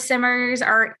lot of simmers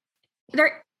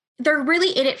they're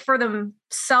really in it for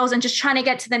themselves and just trying to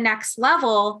get to the next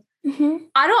level. Mm-hmm.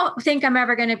 I don't think I'm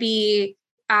ever going to be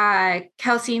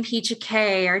Kelsey and Peachy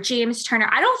K or James Turner.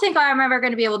 I don't think I'm ever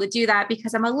going to be able to do that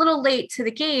because I'm a little late to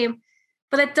the game,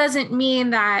 but that doesn't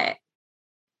mean that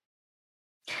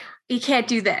you can't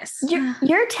do this.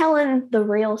 You're telling the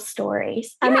real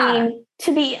stories. Yeah. I mean,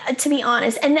 to be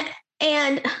honest, and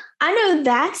I know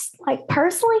that's like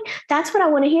personally, that's what I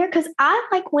want to hear. Cause I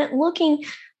like went looking,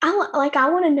 I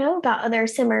want to know about other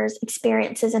simmers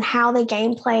experiences and how they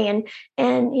gameplay and,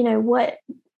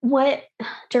 what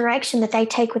direction that they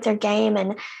take with their game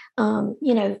and,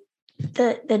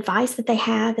 the advice that they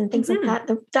have and things like that,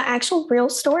 the actual real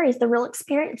stories, the real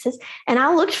experiences. And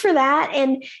I looked for that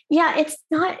and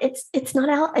it's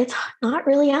not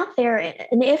really out there.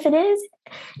 And if it is,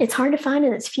 it's hard to find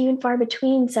and it's few and far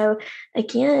between. So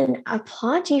again, I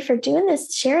applaud you for doing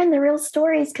this, sharing the real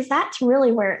stories, because that's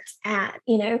really where it's at.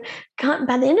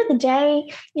 By the end of the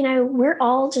day, we're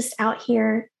all just out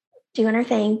here doing our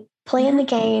thing, playing the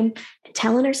game,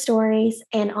 telling our stories.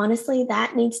 And honestly,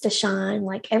 that needs to shine.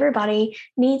 Like, everybody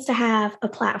needs to have a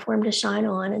platform to shine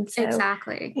on. And so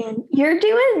exactly. And you're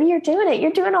doing it.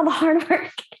 You're doing all the hard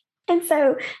work. And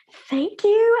so thank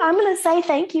you. I'm going to say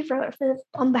thank you for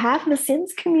on behalf of the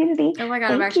Sims community. Oh my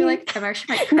God. I'm actually might cry.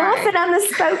 Not that I'm the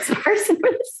spokesperson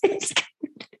for the Sims community.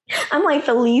 I'm like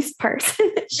the least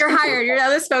person. You're hired. You're now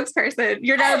the spokesperson.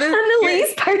 I'm the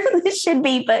least person that should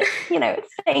be, but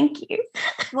thank you.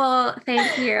 Well,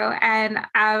 thank you. And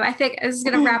I think this is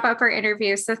going to wrap up our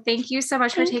interview. So thank you so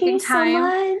much for taking time. So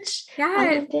much. Yeah.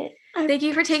 I loved it. Thank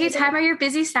you for taking time on your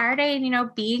busy Saturday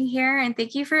and, being here. And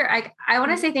thank you for, I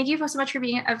want to say thank you so much for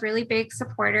being a really big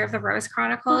supporter of the Rose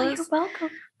Chronicles. Oh, you're welcome.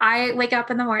 I wake up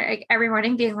in the morning, every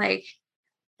morning being like,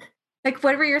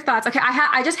 what were your thoughts? Okay.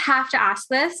 I just have to ask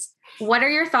this. What are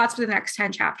your thoughts for the next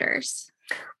 10 chapters?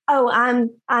 Oh,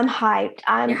 I'm hyped.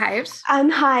 You're hyped?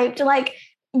 I'm hyped. Like,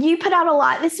 you put out a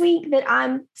lot this week that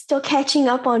I'm still catching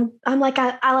up on. I'm like,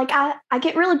 I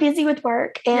get really busy with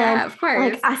work and yeah, of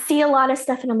course. Like, I see a lot of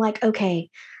stuff and I'm like, okay,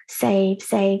 save.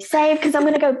 Cause I'm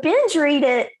going to go binge read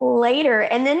it later.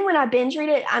 And then when I binge read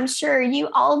it, I'm sure you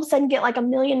all of a sudden get like a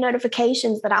million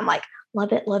notifications that I'm like,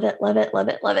 love it. Or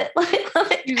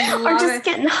just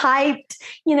getting hyped,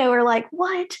 or like,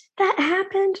 what, that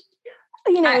happened,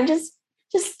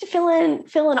 just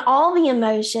feeling all the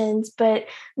emotions. But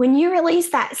when you release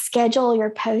that schedule, your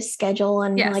post schedule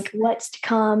and like what's to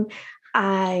come,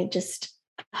 I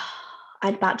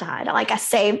about died. Like, I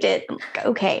saved it. I'm like,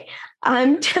 okay,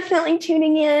 I'm definitely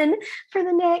tuning in for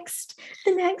the next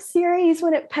series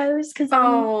when it posts. Cause I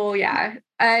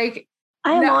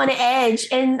am on edge.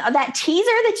 And that teaser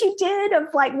that you did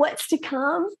of like what's to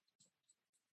come,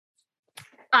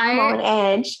 I'm on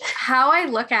edge. How I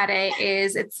look at it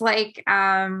is it's like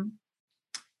a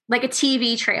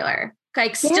TV trailer,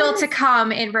 like still to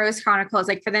come in Rose Chronicles,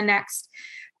 like for the next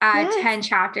 10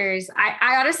 chapters.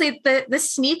 I honestly, the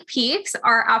sneak peeks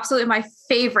are absolutely my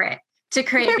favorite to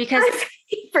create because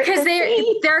because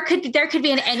there could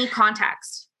be in any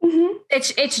context. Mm-hmm.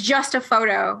 It's just a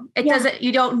photo. It doesn't,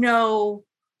 you don't know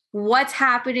what's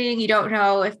happening. You don't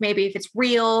know if it's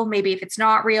real, maybe if it's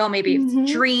not real, maybe it's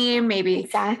a dream, maybe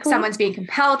someone's being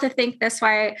compelled to think this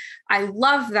way. I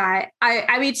love that.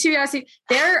 I mean, to be honest,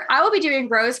 I will be doing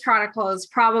Rose Chronicles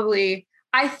probably.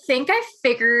 I think I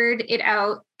figured it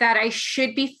out that I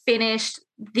should be finished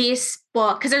this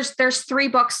book because there's 3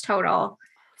 books total.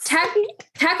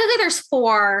 Technically there's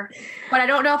 4, but I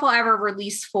don't know if I'll ever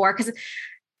release 4 because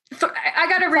I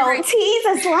got to rewrite. Don't tease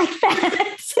us like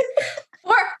that.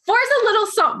 4 is a little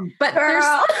something, but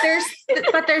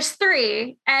there's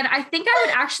 3, and I think I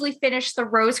would actually finish the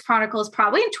Rose Chronicles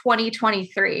probably in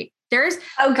 2023. Good.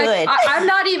 I'm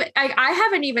not even. I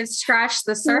haven't even scratched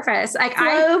the surface.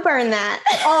 Slow burn that.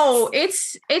 Oh,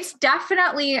 it's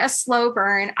definitely a slow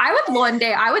burn. One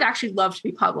day I would actually love to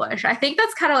be published. I think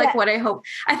that's kind of like what I hope.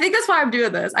 I think that's why I'm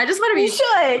doing this. I just want to be. You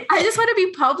should. I just want to be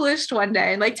published one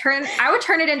day and I would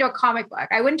turn it into a comic book.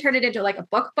 I wouldn't turn it into like a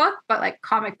book, but like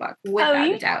comic book without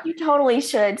a doubt. You totally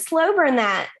should slow burn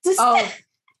that. And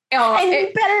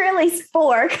you better release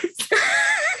 4.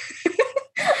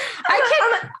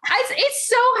 It's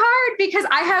so hard because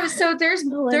there's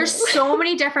so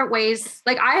many different ways.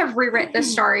 Like I have rewritten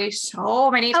this story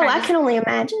so many times. Oh, I can only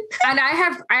imagine. And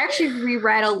I actually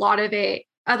reread a lot of it,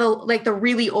 the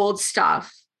really old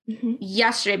stuff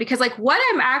yesterday, because like what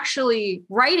I'm actually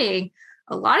writing,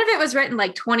 a lot of it was written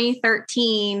like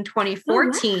 2013, 2014.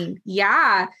 Oh, wow.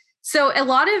 Yeah. So a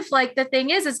lot of like, the thing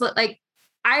is like,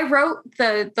 I wrote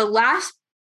the last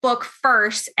book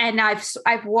first, and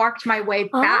I've worked my way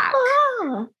back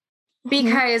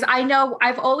because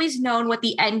I've always known what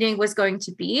the ending was going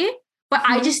to be, but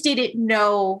I just didn't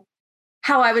know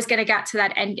how I was going to get to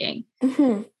that ending.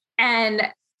 And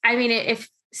I mean, if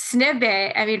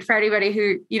snippet, I mean, for anybody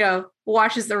who,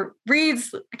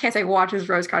 reads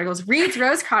Rose Chronicles,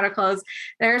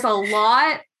 there's a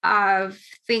lot of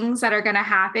things that are going to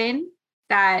happen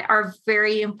that are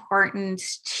very important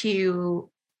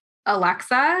to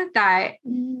Alexa that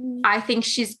I think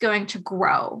she's going to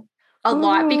grow a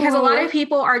lot, because a lot of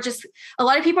people are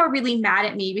really mad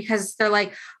at me because they're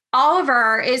like,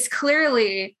 Oliver is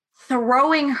clearly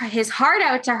throwing his heart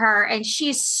out to her and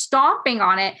she's stomping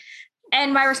on it.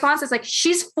 And my response is like,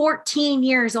 she's 14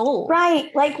 years old. Right.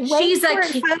 Like, wait for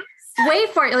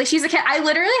it. Like, she's a kid. I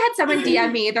literally had someone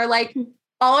DM me. They're like,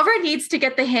 Oliver needs to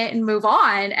get the hint and move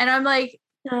on. And I'm like,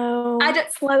 no,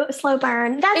 slow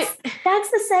burn. That's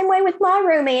the same way with my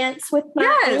romance with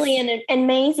my alien and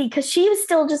Maisie, because she's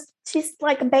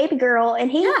like a baby girl, and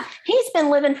he's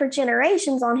been living for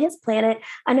generations on his planet.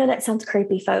 I know that sounds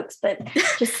creepy, folks, but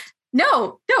just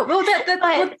no. Well,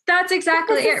 that's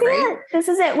exactly it, right? This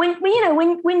is it. When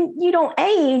you don't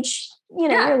age,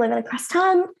 you're living across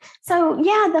time. So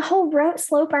the whole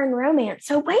slow burn romance.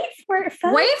 So wait for it,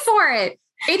 folks. Wait for it.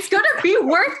 It's going to be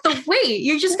worth the wait.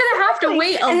 You're just going to have to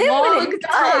wait a long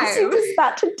time. She was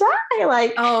about to die.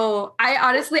 Like,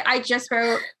 I just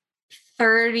wrote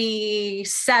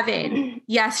 37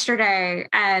 yesterday,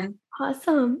 and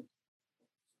awesome.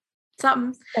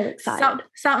 Something, so excited.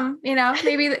 Something,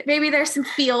 maybe there's some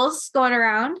feels going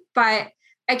around, but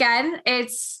again,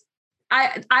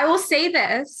 I will say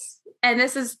this, and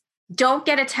this is, don't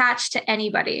get attached to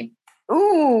anybody.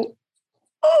 Ooh.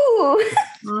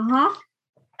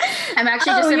 I'm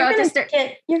actually just about to start.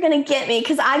 You're going to get me,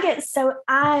 because I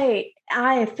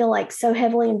feel like so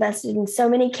heavily invested in so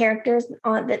many characters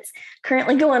that's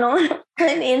currently going on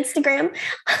Instagram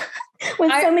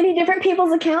with so many different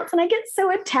people's accounts, and I get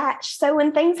so attached. So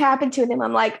when things happen to them,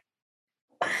 I'm like,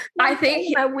 I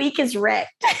think my week is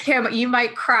wrecked. Kim, you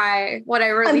might cry when I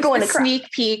release a sneak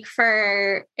peek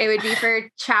for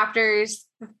chapters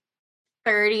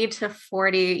 30 to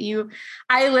 40.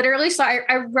 I literally saw,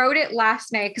 I wrote it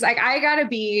last night because I gotta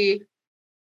be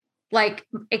like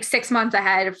 6 months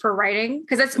ahead for writing,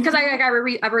 because I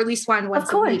release one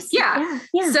once a week. Yeah.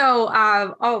 So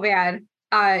oh man,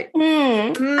 I'm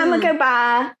gonna go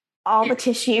buy all the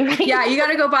tissue. Yeah, you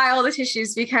gotta go buy all the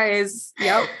tissues, because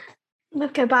I'm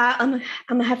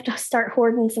gonna have to start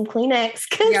hoarding some Kleenex.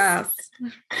 Yes.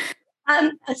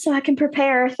 So I can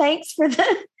prepare. Thanks for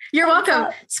the. You're welcome.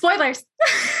 Spoilers.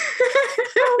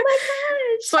 Oh my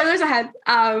gosh. Spoilers ahead.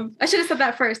 I should have said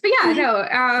that first, but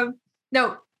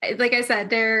no. Like I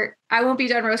said, I won't be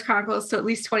done Rose Chronicles till at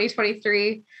least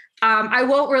 2023. I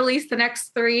won't release the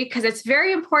next 3 because it's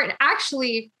very important.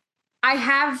 Actually, I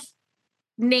have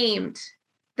named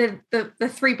the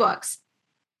 3 books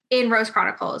in Rose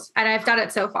Chronicles, and I've done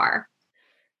it so far.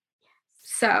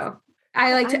 So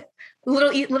I like to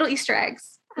little Easter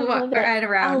eggs. I love it. And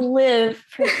around. I live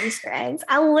for the Easter eggs.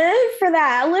 I live for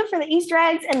that. I live for the Easter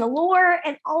eggs and the lore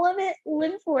and all of it.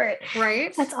 Live for it.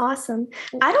 Right. That's awesome.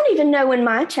 I don't even know when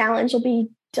my challenge will be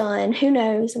done. Who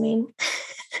knows? I mean,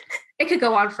 it could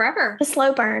go on forever. The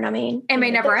slow burn. I mean, it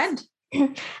may never end.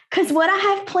 Because what I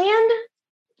have planned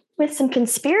with some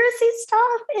conspiracy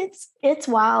stuff, it's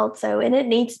wild. So, and it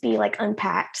needs to be like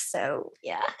unpacked. So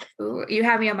yeah. Ooh, you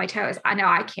have me on my toes. I know.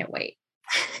 I can't wait.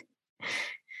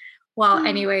 Well,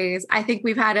 anyways, I think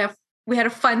we had a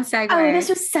fun segue. Oh, this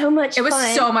was so much fun. It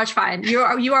was so much fun. You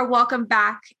are welcome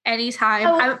back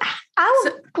anytime. I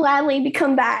will gladly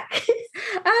come back.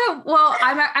 Well,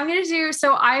 I'm going to do,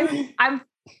 so I'm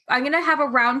going to have a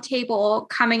round table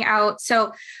coming out.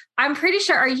 So I'm pretty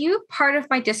sure, are you part of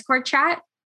my Discord chat?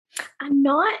 I'm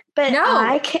not, but no.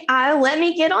 I let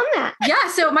me get on that. Yeah.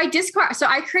 So my Discord, so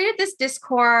I created this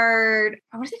Discord,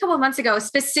 I want to say a couple of months ago,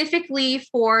 specifically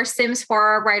for Sims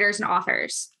 4 writers and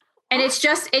authors. And it's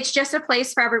just a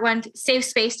place for everyone, safe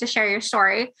space to share your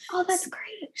story. Oh, that's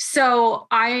great. So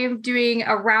I'm doing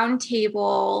a round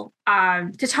table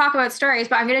to talk about stories,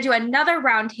 but I'm going to do another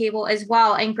round table as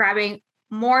well and grabbing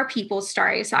more people's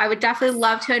stories. So I would definitely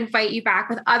love to invite you back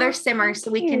with other simmers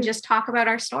so we can just talk about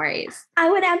our stories. I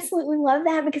would absolutely love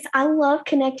that because I love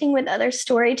connecting with other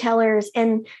storytellers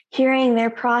and hearing their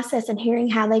process and hearing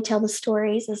how they tell the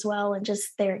stories as well and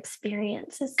just their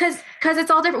experiences. Because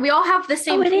it's all different. We all have the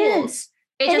same tools.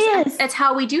 It's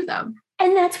how we do them.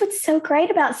 And that's what's so great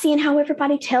about seeing how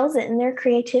everybody tells it and their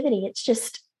creativity. It's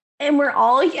just, and we're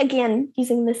all, again,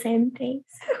 using the same things.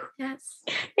 Yes.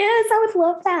 Yes, I would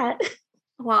love that.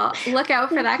 Well, look out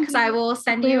for that because I will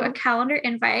send you a calendar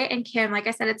invite. And Kim, like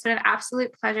I said, it's been an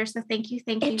absolute pleasure. So thank you.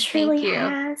 It truly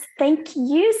has. Thank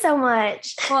you so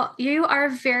much. Well, you are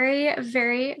very,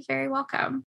 very, very welcome.